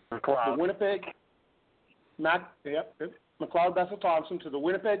to the Winnipeg, McLeod Bethel Thompson to the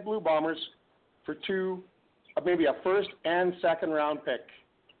Winnipeg Blue Bombers for maybe a first and second round pick.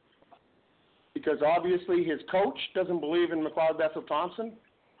 Because obviously his coach doesn't believe in McLeod Bethel Thompson,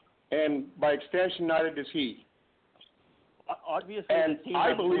 and by extension, neither does he. Obviously, and the team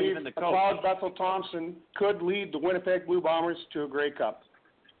I believe in the coach. McLeod Bethel Thompson could lead the Winnipeg Blue Bombers to a Grey Cup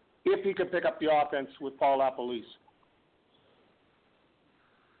if he could pick up the offense with Paul LaPolice.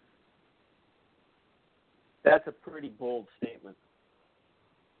 That's a pretty bold statement.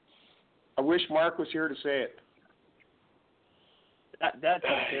 I wish Mark was here to say it. That's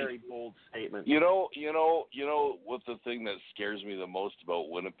a very bold statement. You know what the thing that scares me the most about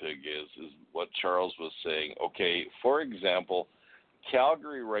Winnipeg is what Charles was saying. Okay, for example,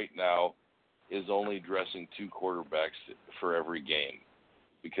 Calgary right now is only dressing 2 quarterbacks for every game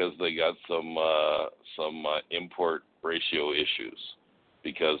because they got some import ratio issues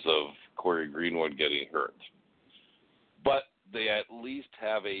because of Corey Greenwood getting hurt. But they at least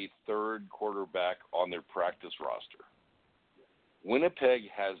have a third quarterback on their practice roster. Winnipeg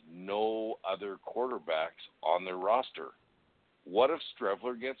has no other quarterbacks on their roster. What if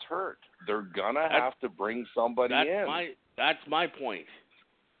Strevler gets hurt? They're gonna have to bring somebody in. That's my point.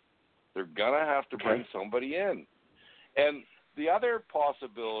 They're gonna have to bring somebody in. And the other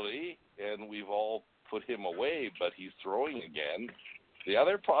possibility, and we've all put him away, but he's throwing again. The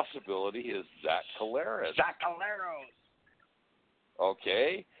other possibility is Zach Collaros.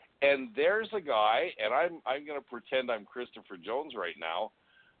 Okay, and there's a guy, and I'm going to pretend I'm Christopher Jones right now.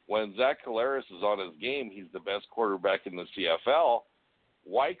 When Zach Collaros is on his game, he's the best quarterback in the CFL.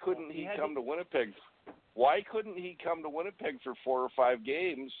 Why couldn't he come to Winnipeg? Why couldn't he come to Winnipeg for 4 or 5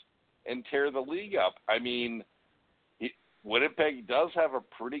 games and tear the league up? I mean, Winnipeg does have a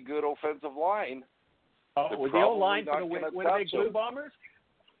pretty good offensive line. With the old line for the Winnipeg Blue Bombers?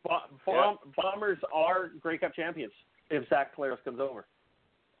 Bombers are Grey Cup champions if Zach Collaros comes over.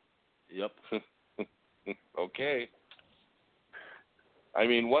 Yep. Okay. I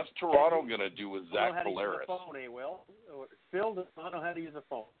mean, what's Toronto going to do with Zach Collaros? Know how to use a phone, Will? Phil does not know how to use a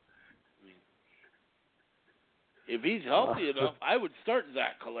phone. If he's healthy enough, I would start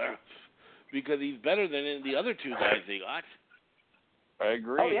Zach Collaros because he's better than the other 2 guys they got. I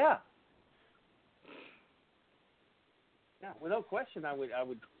agree. Oh, yeah. Yeah, without question, I would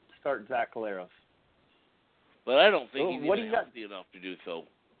start Zach Collaros. But I don't think he's even healthy enough to do so.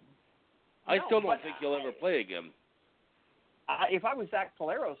 I still don't think he'll ever play again. If I was Zach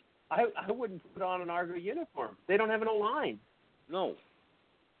Collaros, I wouldn't put on an Argo uniform. They don't have an O-line. No,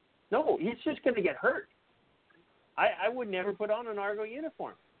 he's just going to get hurt. I would never put on an Argo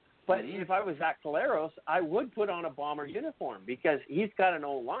uniform. But if I was Zach Collaros, I would put on a Bomber uniform because he's got an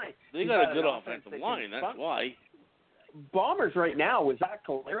O-line. They got a good offensive line, that's why. Bombers right now with Zach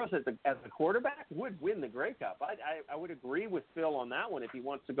Collaros as the quarterback would win the Grey Cup. I would agree with Phil on that one if he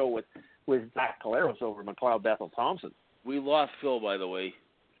wants to go with Zach Collaros over McLeod Bethel Thompson. We lost Phil, by the way.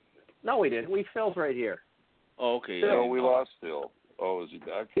 No, we didn't. Phil's right here. Oh, okay. No, we lost Phil. Oh, is he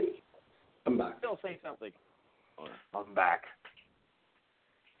back? I'm back. Phil, say something. I'm back.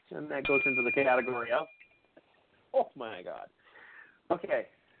 And that goes into the category of, oh my God. Okay.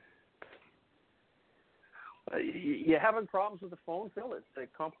 You having problems with the phone, Phil? It's a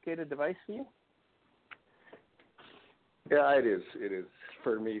complicated device for you? Yeah, it is. It is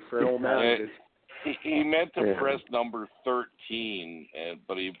for me. For an old man, it is. He meant to press number 13,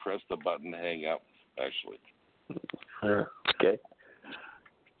 but he pressed the button to hang up, actually. Okay.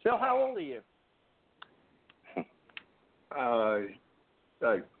 Phil, how old are you? I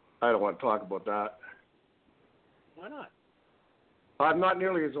don't want to talk about that. Why not? I'm not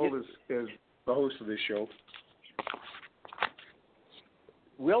nearly as old as the host of this show.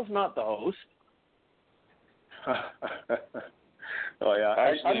 Will's not the host. Oh, yeah.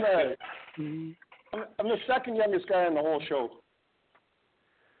 Actually, I'm the second youngest guy on the whole show.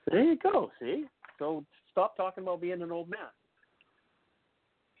 There you go, see? So stop talking about being an old man.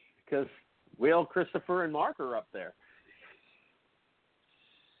 Because Will, Christopher, and Mark are up there.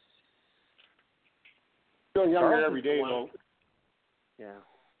 Still younger every day, though. Yeah.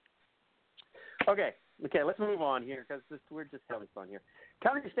 Okay, let's move on here because we're just having fun here.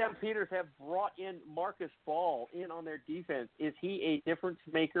 Calgary Stampeders have brought in Marcus Ball in on their defense. Is he a difference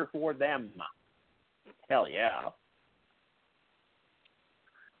maker for them? Hell yeah.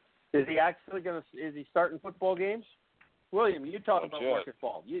 Is he actually is he starting football games? William, you talk about Marcus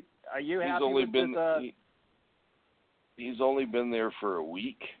Ball. Are you happy with this? He's only been there for a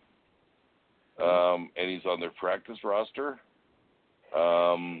week, and he's on their practice roster.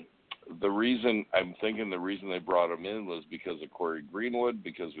 The reason they brought him in was because of Corey Greenwood,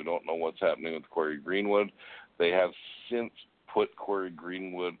 because we don't know what's happening with Corey Greenwood. They have since put Corey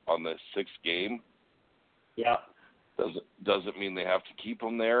Greenwood on the 6th game. Yeah. Doesn't mean they have to keep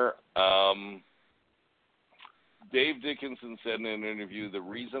him there. Dave Dickinson said in an interview the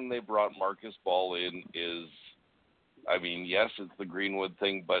reason they brought Marcus Ball in is, I mean, yes, it's the Greenwood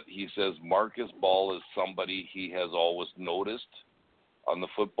thing, but he says Marcus Ball is somebody he has always noticed on the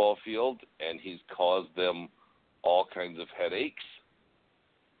football field, and he's caused them all kinds of headaches.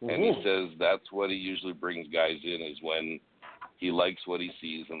 And he says that's what he usually brings guys in, is when he likes what he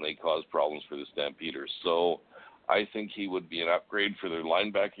sees and they cause problems for the Stampeders. So I think he would be an upgrade for their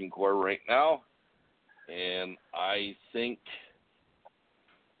linebacking core right now. And I think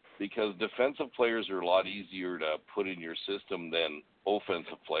because defensive players are a lot easier to put in your system than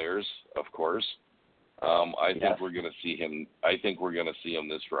offensive players, of course, I think we're going to see him. I think we're going to see him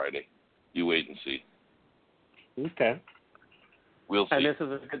this Friday. You wait and see. Okay. We'll see. And this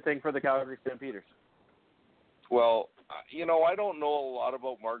is a good thing for the Calgary Stampeders. Well, I don't know a lot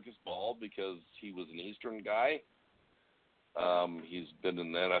about Marcus Ball because he was an Eastern guy. He's been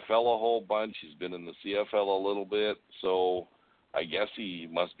in the NFL a whole bunch. He's been in the CFL a little bit. So I guess he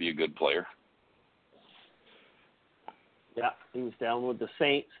must be a good player. Yeah, he was down with the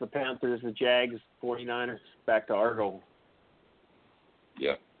Saints, the Panthers, the Jags, 49ers, back to Argo.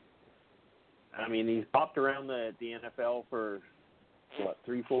 Yeah. I mean, he's popped around the NFL for, what,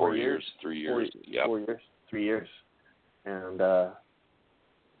 3 4 years? 3 years. 4 years. 3 years. And,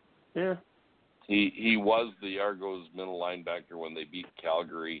 yeah. He was the Argos middle linebacker when they beat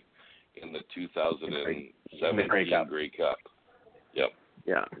Calgary in the 2017 Grey Cup. Yep.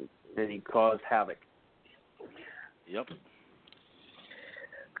 Yeah, and he caused havoc. Yep.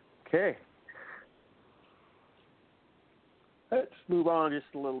 Okay. Let's move on just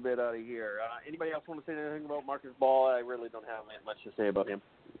a little bit out of here. Anybody else want to say anything about Marcus Ball? I really don't have much to say about him.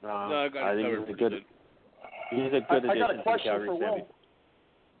 No, I think he's a good addition got a to the question Calgary for Will. Semi.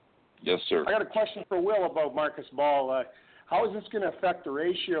 Yes, sir. I got a question for Will about Marcus Ball. How is this going to affect the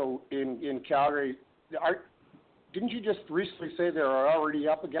ratio in Calgary? Didn't you just recently say they're already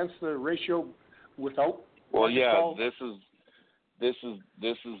up against the ratio without? Well, Marcus yeah, Ball? this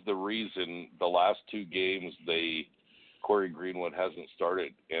is the reason. The last 2 games, Corey Greenwood hasn't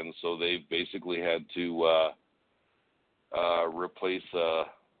started, and so they've basically had to replace.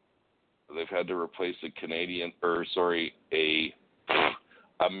 They've had to replace a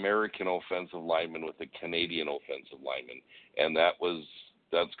American offensive lineman with a Canadian offensive lineman, and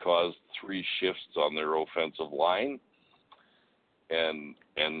that's caused 3 shifts on their offensive line, and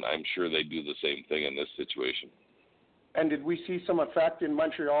I'm sure they do the same thing in this situation. And did we see some effect in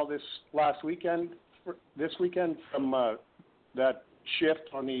Montreal this weekend from that shift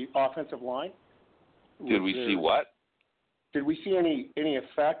on the offensive line? Did we see what? Did we see any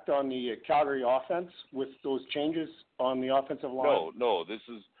effect on the Calgary offense with those changes on the offensive line? No. This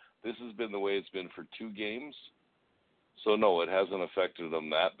has been the way it's been for 2 games. So no, it hasn't affected them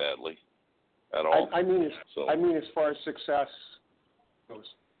that badly at all. I mean as far as success goes.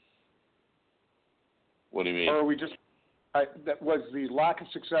 What do you mean? Or are we just that was the lack of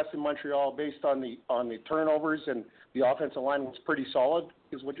success in Montreal based on the turnovers and the offensive line was pretty solid,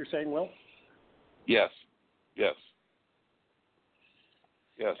 is what you're saying, Will? Yes,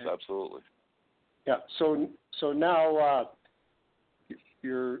 absolutely. Yeah. So now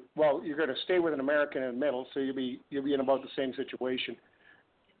you're going to stay with an American in the middle, so you'll be in about the same situation.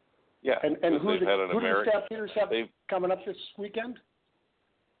 Yeah. And who do the Stampeders have coming up this weekend?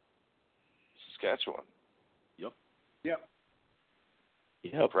 Saskatchewan.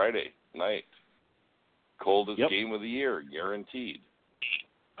 Yep. Friday night. Coldest game of the year, guaranteed.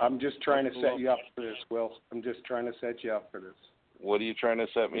 I'm just trying to set you up for this, Will. I'm just trying to set you up for this. What are you trying to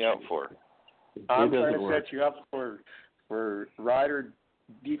set me up for? I'm trying to set you up for Ryder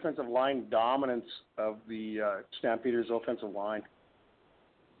defensive line dominance of the Stampeders offensive line.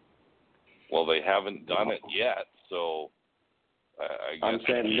 Well, they haven't done it yet, so I guess I'm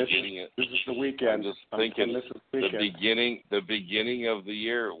saying this is the weekend. I'm just thinking this is the beginning of the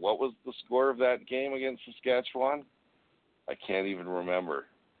year. What was the score of that game against Saskatchewan? I can't even remember.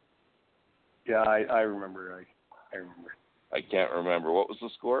 Yeah, I remember. I remember. I can't remember. What was the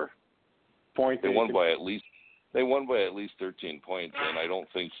score? They won by at least 13 points, and I don't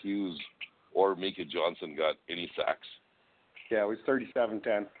think Hughes or Mika Johnson got any sacks. Yeah, it was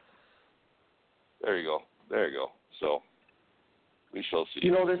 37-10. There you go. So we shall see.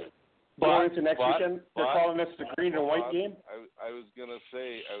 You know this going into next weekend, they're calling this the green and white game. I was gonna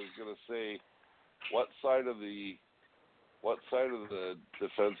say, what side of the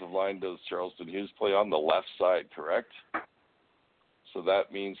defensive line does Charleston Hughes play on? The left side, correct? So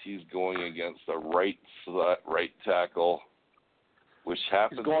that means he's going against the right tackle, which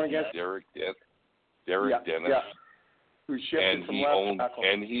happens to be Derek Dennis. Yeah. Who's shifted from left tackle.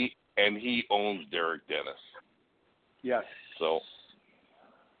 And he owns Derek Dennis. Yes. So.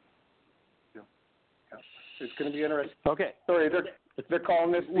 Yeah. It's going to be interesting. Okay. Sorry, they're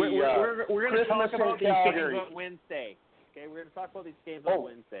calling this the we're going to talk about these Calgary. games on Wednesday. Okay, we're going to talk about these games on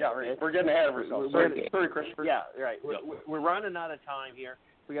Wednesday. Yeah, right. We're getting ahead of ourselves. Sorry, Christopher. Yeah, right. We're running out of time here.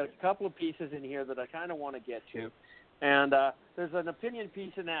 We got a couple of pieces in here that I kind of want to get to, and there's an opinion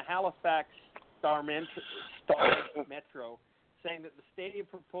piece in that Halifax Star Metro saying that the stadium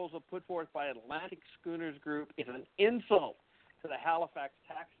proposal put forth by Atlantic Schooners Group is an insult to the Halifax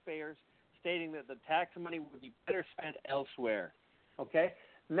taxpayers, stating that the tax money would be better spent elsewhere. Okay?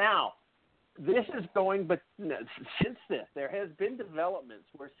 Now, this is going, but since this, there has been developments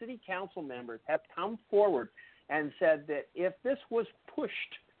where city council members have come forward and said that if this was pushed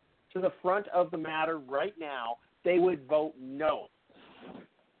to the front of the matter right now, they would vote no.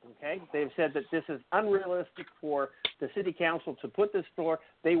 Okay, they've said that this is unrealistic for the city council to put this floor.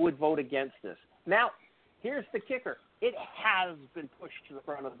 They would vote against this. Now, here's the kicker. It has been pushed to the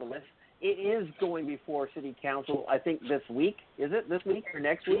front of the list. It is going before city council, I think this week. Is it this week or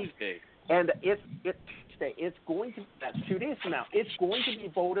next week? Tuesday. And it's going to, that's 2 days from now, it's going to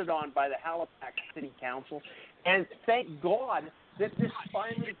be voted on by the Halifax City Council. And thank God that this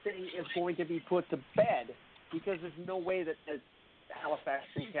finally thing is going to be put to bed, because there's no way that the Halifax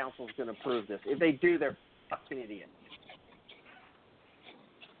City Council is going to approve this. If they do, they're fucking idiots.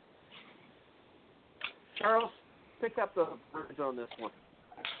 Charles, pick up the bridge on this one.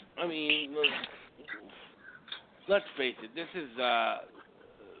 I mean, let's face it. This is,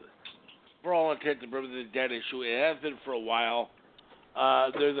 for all intents and purposes, a dead issue. It has been for a while.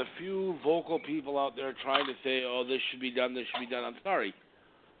 There's a few vocal people out there trying to say, "Oh, this should be done. This should be done." I'm sorry.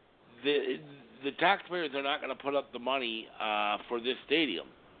 The taxpayers are not going to put up the money for this stadium.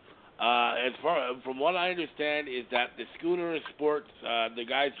 From what I understand, is that the Schooner Sports, the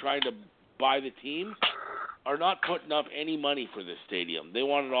guys trying to buy the team, are not putting up any money for this stadium. They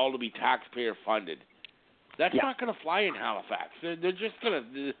want it all to be taxpayer funded. That's not going to fly in Halifax. They're just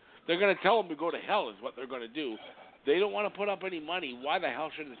going to tell them to go to hell is what they're going to do. They don't want to put up any money. Why the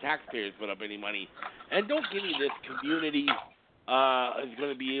hell should the taxpayers put up any money? And don't give me this community is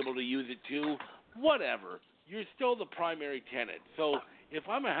going to be able to use it too. Whatever. You're still the primary tenant. So if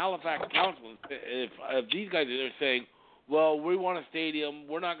I'm a Halifax council, if these guys are there saying, well, we want a stadium,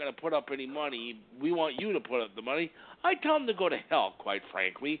 we're not going to put up any money, we want you to put up the money, I tell them to go to hell, quite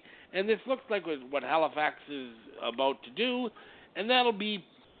frankly. And this looks like what Halifax is about to do, and that'll be,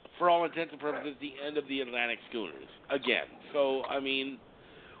 for all intents and purposes, the end of the Atlantic Schooners again. So, I mean,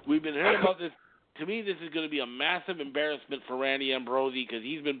 we've been hearing about this. To me, this is going to be a massive embarrassment for Randy Ambrosie, because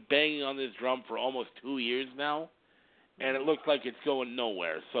he's been banging on this drum for almost 2 years now, and it looks like it's going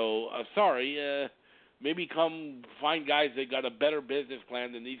nowhere. So, sorry, maybe come find guys that got a better business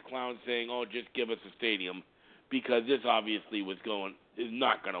plan than these clowns saying, "Oh, just give us a stadium," because this obviously is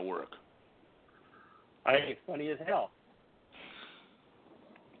not going to work. I think it's funny as hell.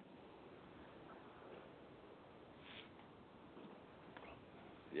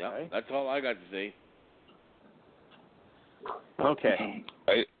 Yeah, that's all I got to say. Okay.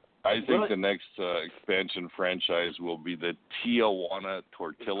 I think the next expansion franchise will be the Tijuana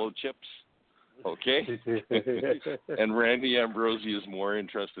Tortillo Chips. Okay? And Randy Ambrosie is more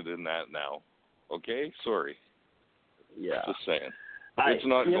interested in that now. Okay? Sorry. Yeah. Just saying. It's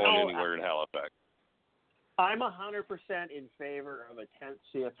not going anywhere in Halifax. I'm 100% in favor of a 10th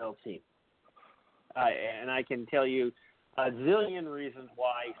CFL team. And I can tell you a zillion reasons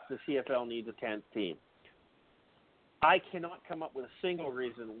why the CFL needs a 10th team. I cannot come up with a single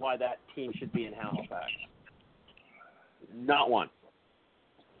reason why that team should be in Halifax. Not one.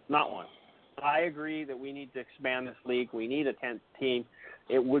 Not one. I agree that we need to expand this league. We need a 10th team.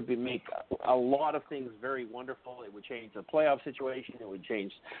 It would make a lot of things very wonderful. It would change the playoff situation. It would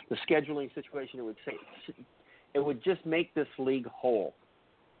change the scheduling situation. It would just make this league whole.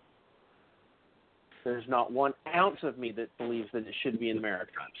 There's not 1 ounce of me that believes that it should be in the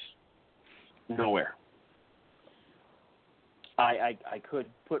Maritimes. Nowhere. I could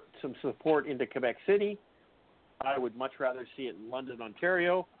put some support into Quebec City. I would much rather see it in London,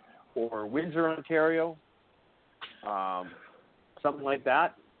 Ontario, or Windsor, Ontario, something like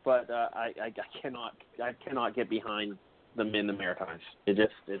that. But I cannot get behind them in the Maritimes.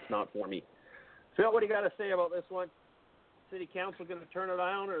 It's not for me. Phil, what do you got to say about this one? City Council going to turn it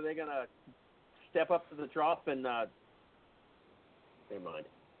down, or are they going to step up to the drop and never mind?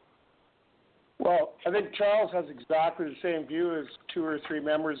 Well, I think Charles has exactly the same view as 2 or 3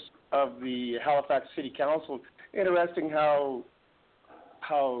 members of the Halifax City Council. Interesting how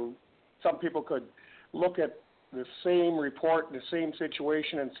some people could look at the same report, the same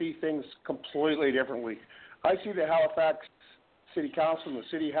situation, and see things completely differently. I see the Halifax City Council and the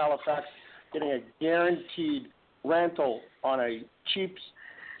City of Halifax getting a guaranteed rental on a cheap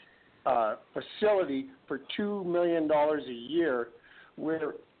facility for $2 million a year,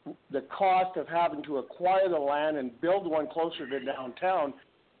 where the cost of having to acquire the land and build one closer to downtown,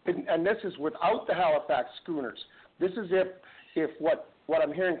 and this is without the Halifax Schooners. This is if what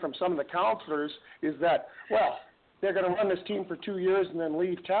I'm hearing from some of the councillors is that, well, they're going to run this team for 2 years and then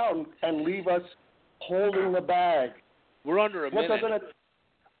leave town and leave us holding the bag. We're under a minute.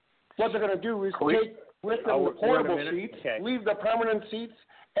 What they're going to do is take with them the portable seats, leave the permanent seats,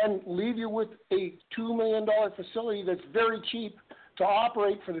 and leave you with a $2 million facility that's very cheap to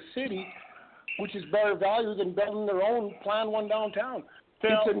operate for the city, which is better value than building their own Plan 1 downtown.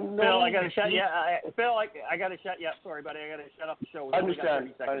 Phil, I got to shut you. Phil, I got to shut you up. Sorry, buddy. I got to shut up the show. I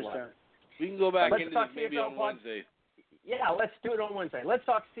understand. We can go back Let's into talk this maybe CFL on Wednesday. Yeah, let's do it on Wednesday. Let's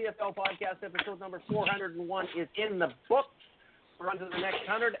talk CFL podcast episode number 401 is in the books. We're on to the next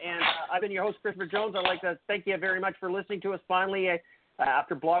 100, and I've been your host, Christopher Jones. I'd like to thank you very much for listening to us finally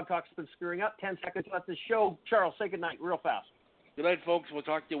after Blog Talk's been screwing up. 10 seconds left of the show. Charles, say goodnight real fast. Good night, folks. We'll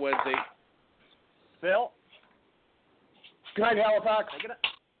talk to you Wednesday. Phil? Good night, Halifax. Say goodnight.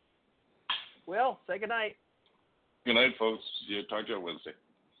 Will, say goodnight. Good night, folks. Talk to you on Wednesday.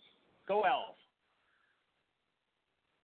 Go Elves.